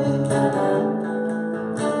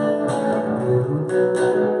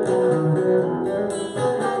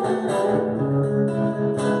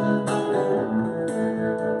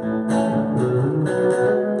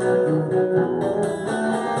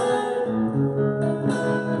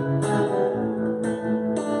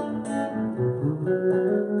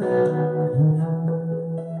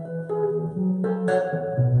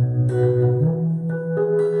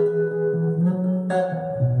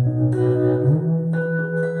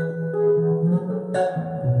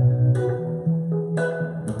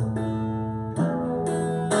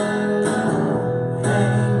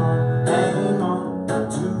 Hang on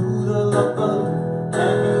to the love balloon.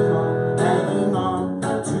 Hang on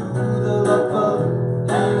to the love balloon.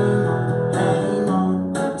 Hang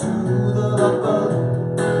on to the love balloon.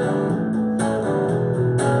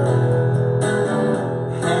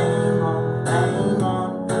 Hang on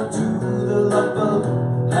to the love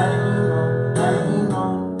balloon. Hang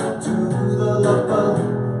on to the love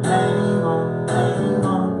balloon. Hang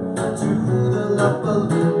on to the love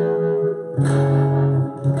balloon.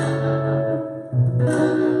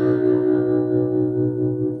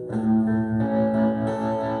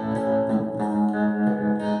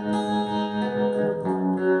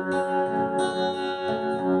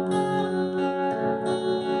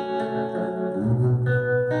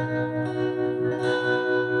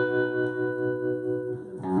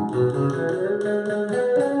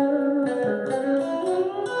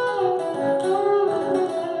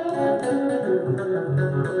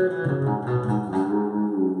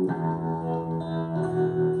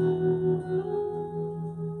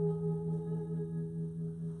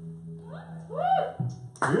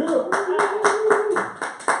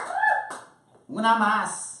 Una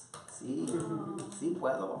más. Sí, sí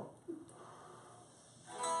puedo.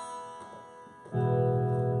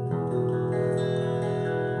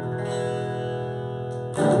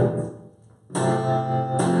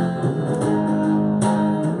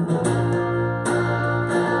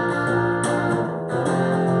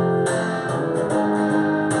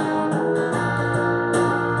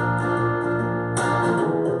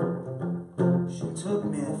 She took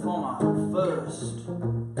me for my first,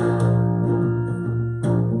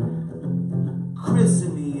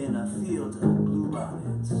 christened me in a field of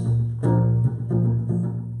bluebonnets,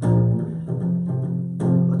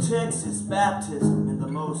 a Texas baptism in the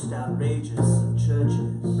most outrageous of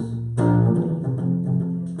churches.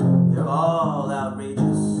 They're all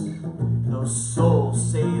outrageous, those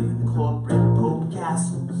soul-saving corporate pope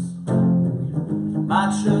castles. My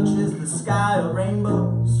church is the sky of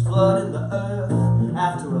rainbows, flooding the earth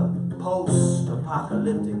after a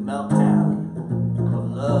post-apocalyptic meltdown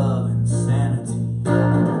of love and sanity.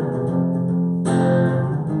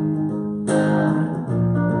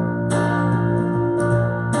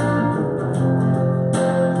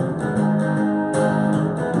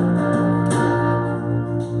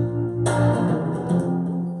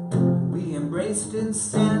 We embraced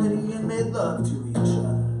insanity and made love to each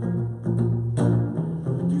other.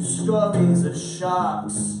 Stories of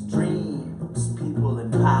sharks, dreams, people,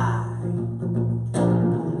 and pie.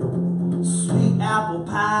 Sweet apple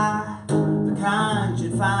pie, the kind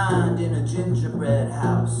you'd find in a gingerbread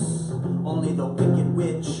house. Only the wicked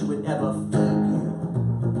witch would ever feed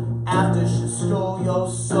you. After she stole your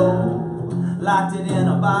soul, locked it in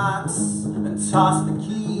a box, and tossed the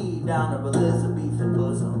key down her Elizabethan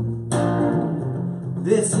bosom.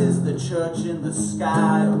 This is the church in the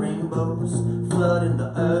sky of rainbows, flooding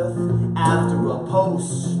the earth after a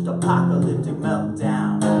post-apocalyptic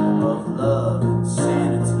meltdown of love and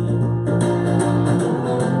sanity.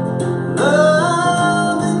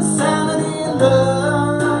 Love, insanity,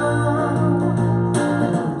 love.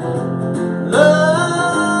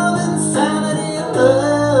 Love, insanity,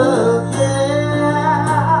 love, yeah.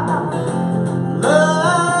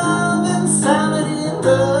 Love, insanity,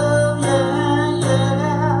 love, yeah, yeah.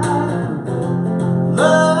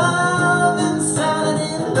 Love,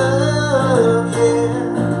 insanity, love,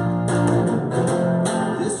 yeah.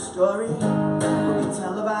 This story will be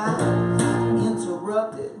televised,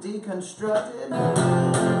 interrupted, deconstructed,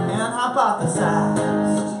 and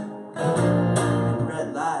hypothesized. In red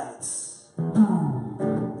lights,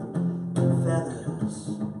 feathers,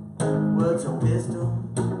 words of wisdom,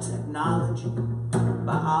 technology,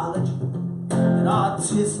 biology, and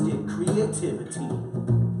artistic creativity.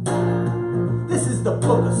 This is the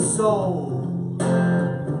book of soul.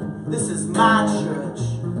 This is my church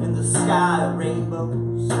in the sky of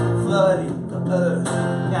rainbows, flooding the earth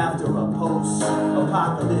after a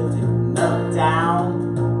post-apocalyptic meltdown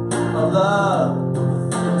of love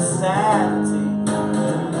and sanity.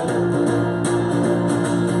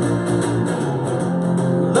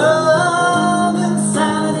 Love,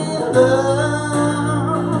 insanity, love.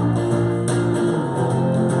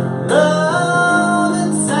 Love,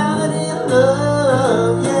 insanity,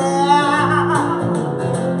 love, yeah.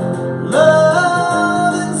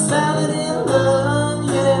 Love, insanity, love,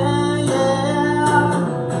 yeah, yeah.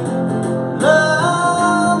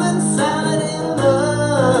 Love, insanity,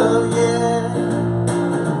 love, yeah.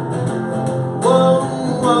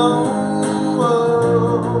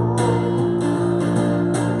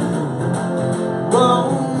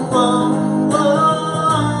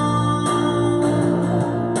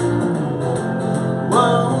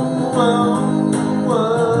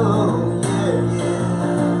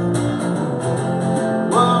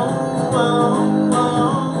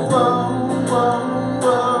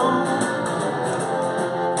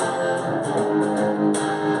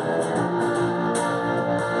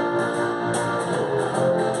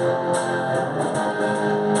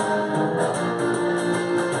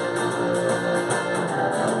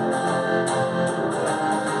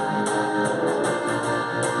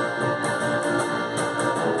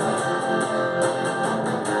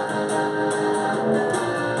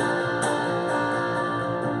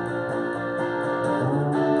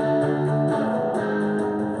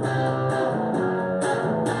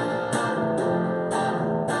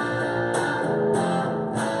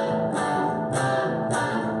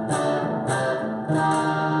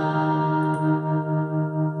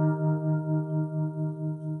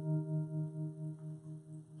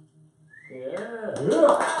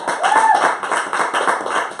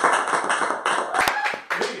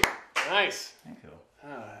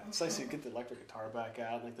 It's nice to get the electric guitar back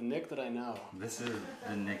out, like the Nick that I know. This is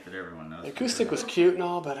the Nick that everyone knows. The acoustic was cute and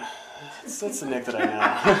all, but that's the Nick that I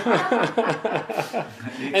know.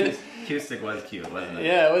 And acoustic was cute, wasn't it?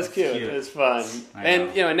 Yeah, it was cute. It was fun.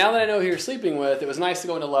 And now that I know who you're sleeping with, it was nice to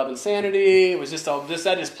go into Love and Sanity. It was just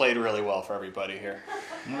that just played really well for everybody here.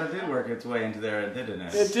 Well, it did work its way into there, didn't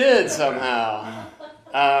it? It did somehow.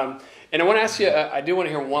 And I want to ask you, I do want to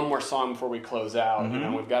hear one more song before we close out.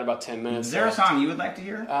 Mm-hmm. We've got about 10 minutes. Is there a song you would like to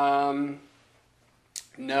hear?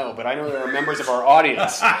 No, but I know there are members of our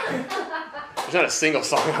audience. There's not a single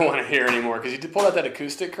song I want to hear anymore because you did pull out that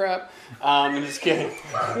acoustic crap. I'm just kidding.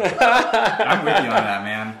 I'm with you on that,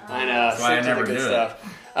 man. I know. That's why I never do it.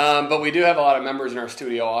 But we do have a lot of members in our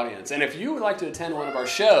studio audience. And if you would like to attend one of our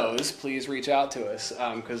shows, please reach out to us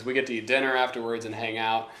because we get to eat dinner afterwards and hang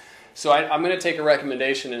out. So I'm going to take a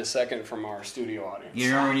recommendation in a second from our studio audience. You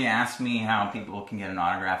remember when you asked me how people can get an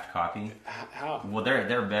autographed copy? How? Well,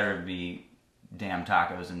 there better be damn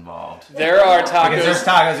tacos involved. There are tacos. Because there's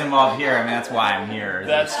tacos involved here. I mean, that's why I'm here.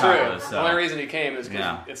 That's true. Tacos, so. The only reason he came is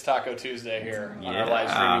because it's Taco Tuesday here on our live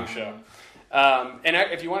streaming show. And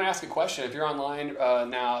if you want to ask a question, if you're online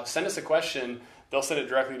now, send us a question. They'll send it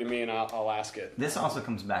directly to me, and I'll ask it. This also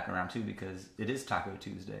comes back around, too, because it is Taco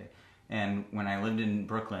Tuesday. And when I lived in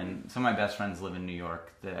Brooklyn, some of my best friends live in New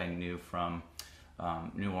York that I knew from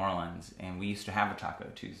New Orleans, and we used to have a Taco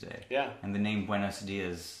Tuesday. Yeah. And the name Buenos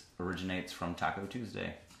Diaz originates from Taco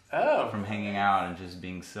Tuesday. Oh. From hanging out and just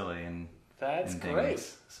being silly and That's and great.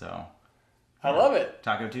 things. So I love it.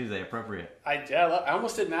 Taco Tuesday, appropriate. I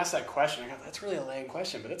almost didn't ask that question. I go, that's really a lame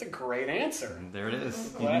question, but that's a great answer. And there it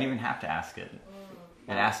is. You didn't even have to ask it.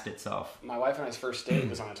 It asked itself. My wife and I's first date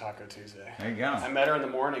was on a Taco Tuesday. There you go. I met her in the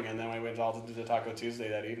morning, and then we went all to the Taco Tuesday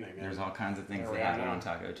that evening. There's all kinds of things that happen on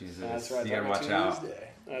Taco Tuesday. That's right. You gotta Taco watch out. Tuesday.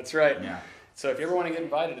 That's right. Yeah. So if you ever want to get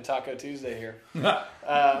invited to Taco Tuesday here,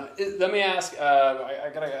 let me ask. I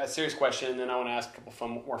got a serious question, and then I want to ask a couple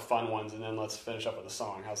more fun ones, and then let's finish up with a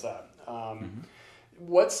song. How's that?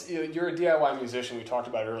 You're a DIY musician. We talked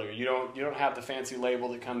about it earlier. You don't have the fancy label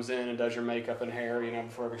that comes in and does your makeup and hair,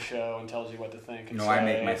 before every show and tells you what to think. And No, say. I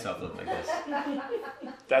make myself look like this.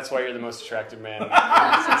 That's why you're the most attractive man in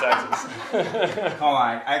Texas. Hold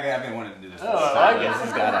on, I've been wanting to do this. I like it. This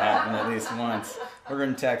has got to happen at least once. We're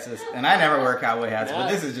in Texas, and I never wear cowboy hats, but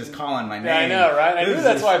this is just calling my name. Yeah, I know, right? I knew This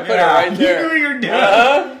that's is- why I put it right there. You knew what you were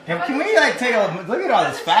doing. Can we take a look at all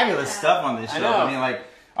this fabulous stuff on this show? know. I mean, like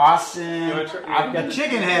Austin. You wanna The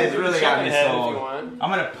chicken head has really got me Chicken head if sold. you want. I'm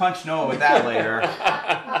gonna punch Noah with that later.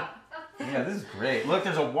 Yeah, this is great. Look,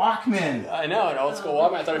 there's a Walkman. I know, an old school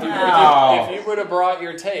Walkman. I thought if you would have brought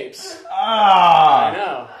your tapes. I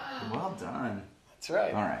know. Well done. That's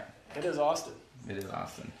right. All right. It is Austin. It is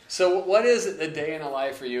Austin. So what is a day in a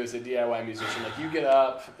life for you as a DIY musician? Like you get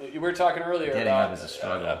up, we were talking earlier Getting up is a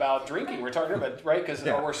struggle. About drinking. We're talking about, right? Because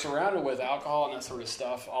Yeah. we're surrounded with alcohol and that sort of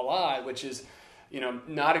stuff a lot, which is,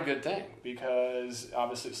 not a good thing because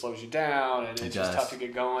obviously it slows you down and it's just does. tough to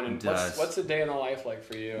get going. And It does. what's a day in the life like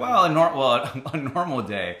for you? Well, a normal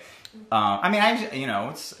day. I mean,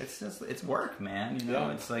 it's work, man.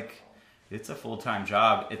 Yeah. It's like it's a full-time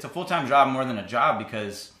job. It's a full-time job more than a job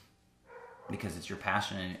because it's your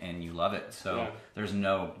passion and you love it. So there's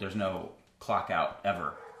no clock out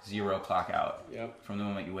ever. Zero clock out. Yep. From the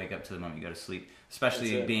moment you wake up to the moment you go to sleep.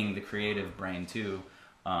 Especially being the creative brain too.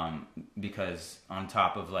 Because on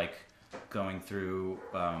top of like going through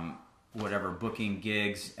whatever booking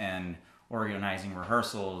gigs and organizing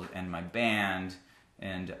rehearsals and my band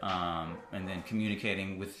and then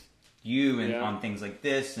communicating with you and on things like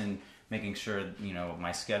this and making sure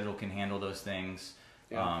my schedule can handle those things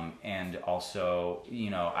and also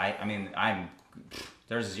I'm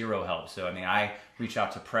there's zero help. So I mean I reach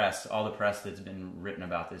out to press. All the press that's been written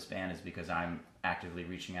about this band is because I'm actively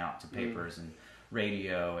reaching out to papers and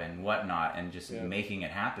radio and whatnot and just making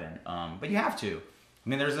it happen. But you have to. I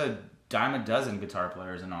mean, there's a dime a dozen guitar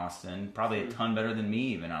players in Austin, probably a ton better than me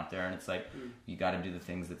even out there. And it's like, you got to do the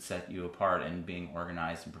things that set you apart, and being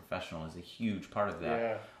organized and professional is a huge part of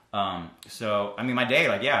that. Yeah. So, I mean, my day,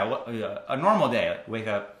 a normal day, like wake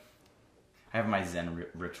up, I have my Zen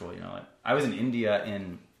ritual, I was in India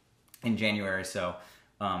in January, so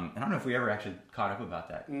I don't know if we ever actually caught up about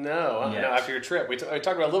that. No, after your trip. We talked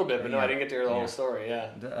about it a little bit, but no, I didn't get to hear the whole story,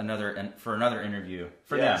 For another interview.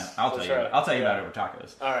 For Yes, them. I'll tell you. right. I'll tell you about it over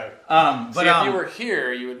tacos. All right. But if you were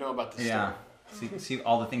here, you would know about the story. See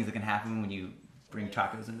all the things that can happen when you bring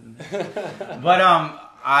tacos into this. But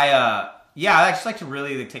I just like to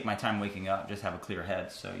really take my time waking up, just have a clear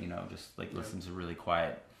head. So, just like listen to really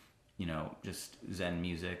quiet, just Zen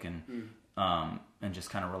music and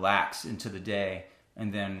just kind of relax into the day.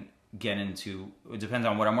 And then get into, it depends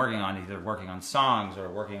on what I'm working on, either working on songs or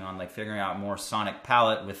working on like figuring out more sonic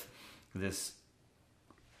palette with this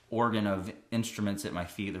organ of instruments at my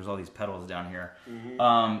feet. There's all these pedals down here.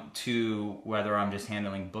 To whether I'm just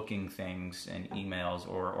handling booking things and emails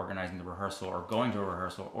or organizing the rehearsal or going to a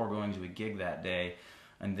rehearsal or going to a gig that day.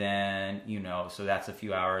 And then, you know, so that's a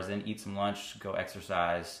few hours, then eat some lunch, go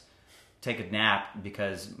exercise, take a nap,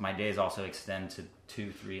 because my days also extend to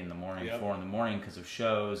 2, 3 in the morning, 4 in the morning because of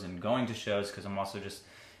shows and going to shows, because I'm also just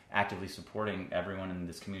actively supporting everyone in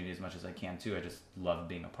this community as much as I can too. I just love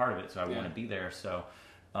being a part of it, so I want to be there. So,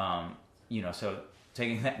 you know, so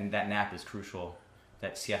taking that nap is crucial.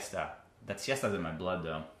 That siesta's in my blood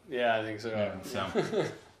though. Yeah, I think so. Yeah,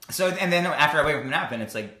 so and then after I wake up from nap, and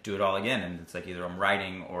it's like do it all again, and it's like either I'm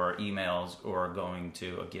writing or emails or going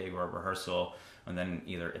to a gig or a rehearsal, and then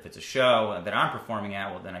either if it's a show that I'm performing at,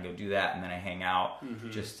 well then I go do that, and then I hang out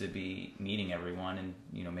just to be meeting everyone and,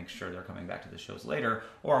 you know, make sure they're coming back to the shows later,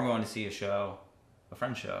 or I'm going to see a show, a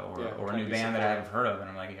friend show, or a new band that I haven't heard of, and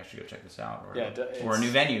I'm like, I should go check this out, or a new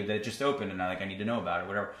venue that just opened, and I need to know about it, or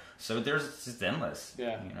whatever. So it's just endless.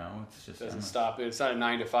 Yeah, you know, it's just doesn't stop. It's not a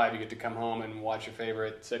 9 to 5. You get to come home and watch your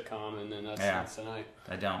favorite sitcom, and then that's the night.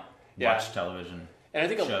 I don't watch television. And I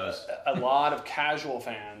think shows. a lot of casual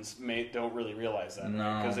fans don't really realize that,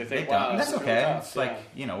 because they think, wow, that's okay. Really it's like,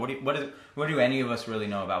 you know, what do any of us really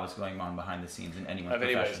know about what's going on behind the scenes in anyone's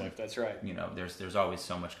profession? Life. That's right. You know, there's always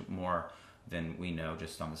so much more than we know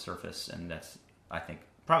just on the surface, and that's, I think,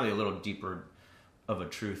 probably a little deeper of a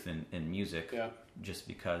truth in music, just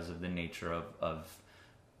because of the nature of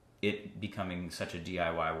it becoming such a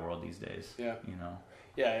DIY world these days. Yeah, you know.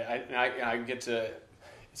 Yeah, I get to.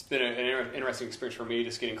 It's been an interesting experience for me,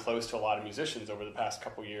 just getting close to a lot of musicians over the past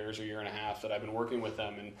couple years or year and a half that I've been working with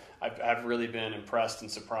them, and I've really been impressed and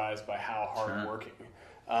surprised by how hardworking.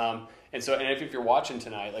 And if you're watching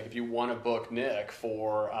tonight, like if you want to book Nick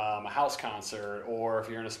for a house concert, or if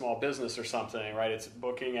you're in a small business or something, right? It's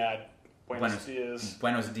booking at Buenos Diaz.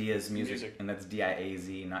 Buenos Diaz music, and that's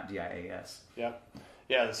DIAZ, not DIAS. Yeah.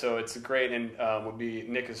 Yeah, so it's great, and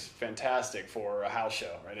Nick is fantastic for a house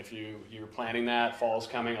show, right? If you're planning that, fall's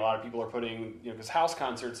coming, a lot of people are putting, you know, because house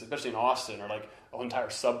concerts, especially in Austin, are like an entire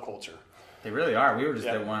subculture. They really are. We were just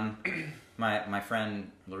at one. My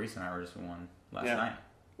friend Larissa and I were just at one last night.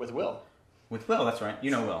 With Will. With Will, that's right.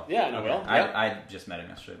 You know Will. Yeah, I know Will. I just met him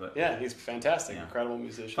yesterday, but yeah, he's fantastic, incredible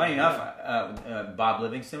musician. Funny enough, Bob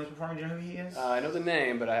Livingston was performing. Do you know who he is? I know the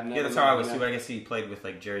name, but I have never. Yeah, that's how I was too. But I guess he played with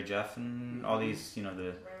like Jerry Jeff and all these, you know,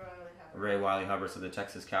 the Ray Wiley Hubbards of the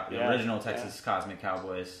original Texas Cosmic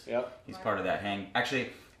Cowboys. Yep, he's part of that hang. Actually,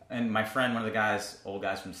 and my friend, one of the old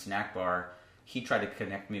guys from Snack Bar, he tried to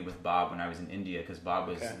connect me with Bob when I was in India because Bob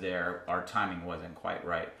was there. Our timing wasn't quite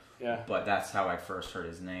right. Yeah, but that's how I first heard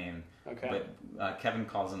his name. Okay. But Kevin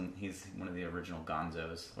calls him, he's one of the original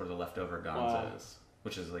Gonzos, or the leftover Gonzos,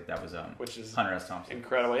 which is like, that was Hunter S. Thompson.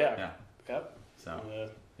 Incredible, yeah. Yep. So,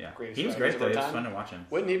 he was great though, it was fun to watch him.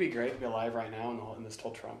 Wouldn't he be great to be alive right now in this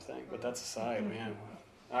whole Trump thing? But that's aside, man.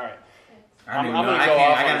 All right. I'm going to go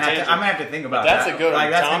off on a tangent. I'm going to have to think about that. That's a good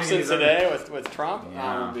one. Thompson today with Trump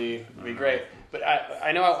would be great. But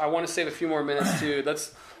I know I want to save a few more minutes to,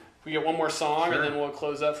 we get one more song and then we'll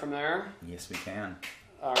close up from there. Yes, we can.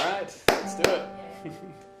 All right, let's do it.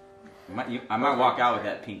 I might walk out with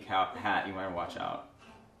that pink hat. You might watch out.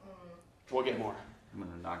 We'll get more. I'm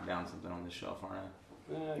going to knock down something on this shelf, aren't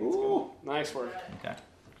I? Ooh. Nice work. Okay.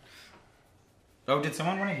 Oh, did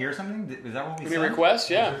someone want to hear something? Is that what we said? Any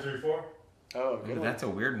requests? Yeah. 2, 3, 4. Oh, good one. That's a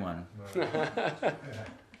weird one. Play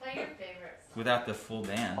your favorites. Without the full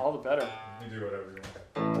band. All the better. You do whatever you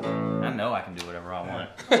want. I know I can do whatever I want.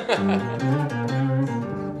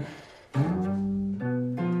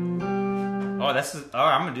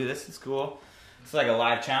 I'm gonna do this. It's cool. It's like a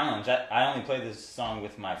live challenge. I only play this song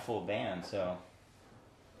with my full band, so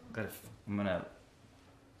I'm gonna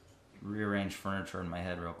rearrange furniture in my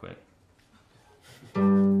head real quick.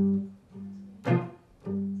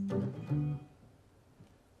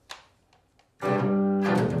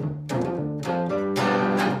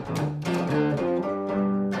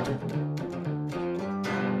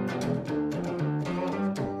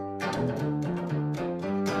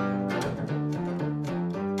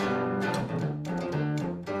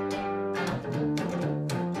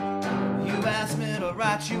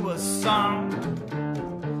 You a song,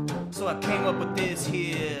 so I came up with this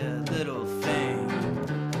here little thing.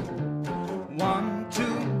 1,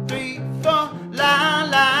 2, 3, 4, la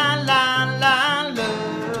la la la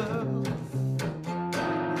love,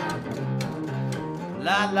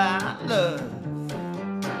 la la love.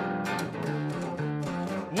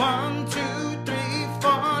 1, 2, 3,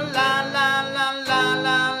 4, la la la la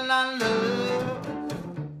la la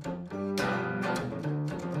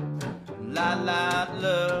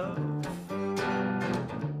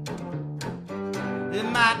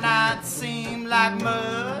might not seem like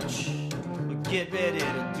much, but get ready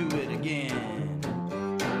to do it again.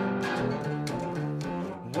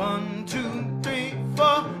 1, 2, 3, 4,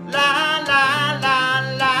 la la la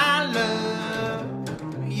la love,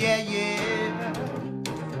 yeah yeah,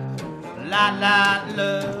 la la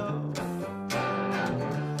love.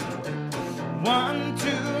 1,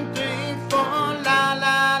 2, 3, 4, la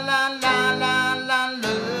la la la la la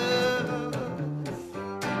love,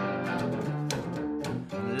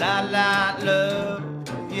 la la love,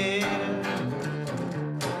 yeah.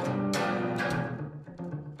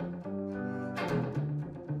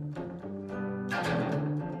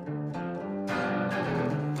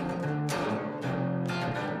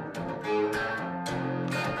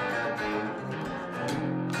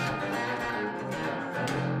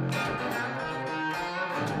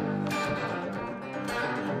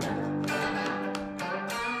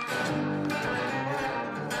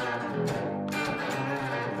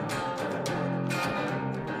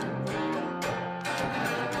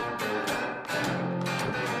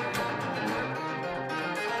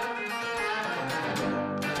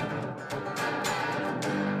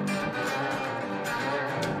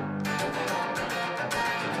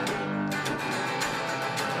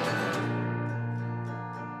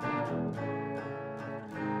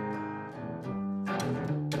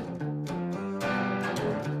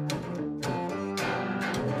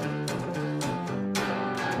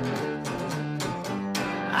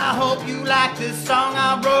 I hope you like this song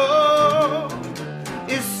I wrote.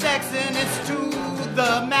 It's sex and it's to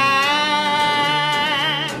the max.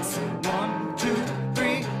 1, 2,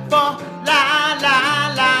 3, 4, la la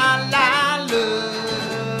la la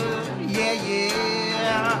love, yeah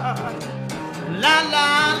yeah, la la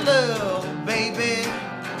love, baby.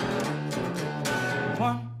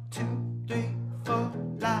 1, 2, 3, 4,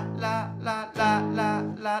 la la la la la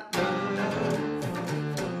la love.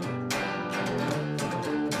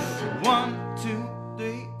 1, 2,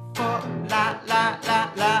 3, 4, la la la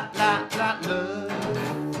la la la love.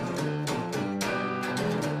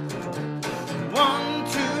 1,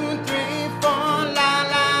 2, 3, 4, la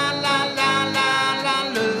la la la la la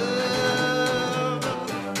love.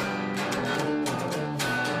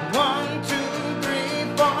 1, 2,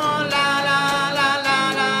 3, 4, la la la la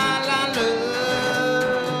la la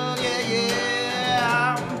love, yeah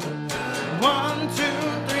yeah. 1, 2,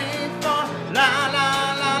 3, 4, la la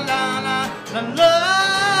la la la la love.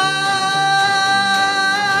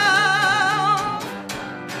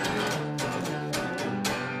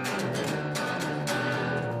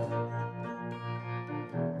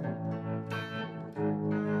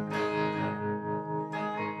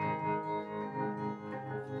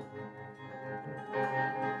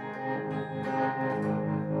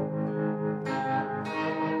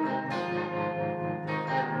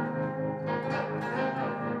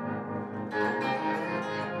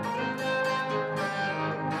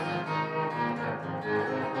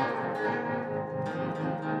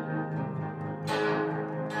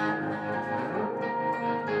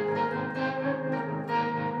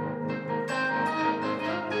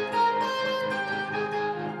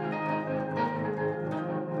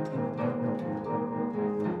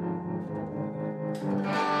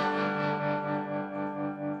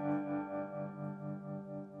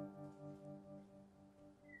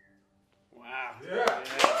 Wow. Yeah.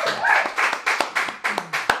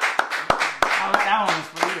 That one was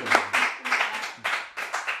for you.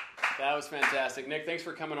 That was fantastic. Nick, thanks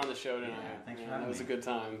for coming on the show tonight. Yeah, thanks for Man, having That was me. a good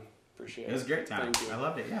time. Appreciate it. It was a great time. Thank you. I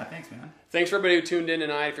loved it. Yeah, thanks, man. Thanks for everybody who tuned in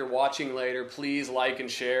tonight. If you're watching later, please like and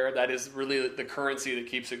share. That is really the currency that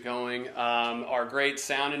keeps it going. Our great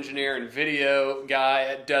sound engineer and video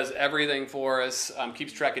guy does everything for us,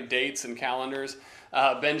 keeps track of dates and calendars.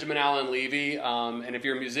 Benjamin Allen Levy. And if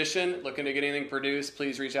you're a musician looking to get anything produced,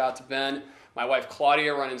 please reach out to Ben. My wife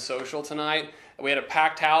Claudia running social tonight. We had a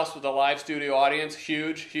packed house with a live studio audience.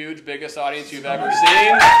 Huge, biggest audience you've ever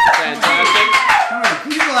seen. Fantastic. How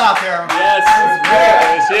many people out there? Yes,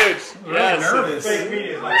 it was huge. Really Yes. nervous. Fake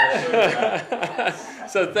media is like that.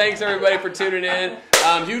 So thanks everybody for tuning in.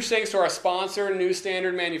 Huge thanks to our sponsor, New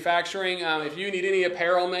Standard Manufacturing. If you need any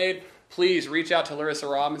apparel made, please reach out to Larissa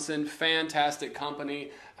Robinson. Fantastic company.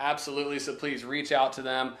 Absolutely. So please reach out to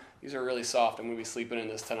them. These are really soft. I'm going to be sleeping in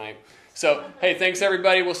this tonight. So, hey, thanks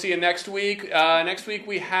everybody. We'll see you next week. Next week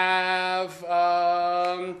we have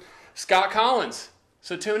Scott Collins.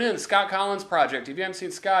 So tune in, Scott Collins Project. If you haven't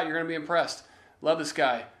seen Scott, you're going to be impressed. Love this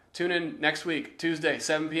guy. Tune in next week, Tuesday,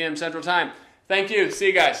 7 p.m. Central Time. Thank you. See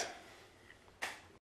you guys.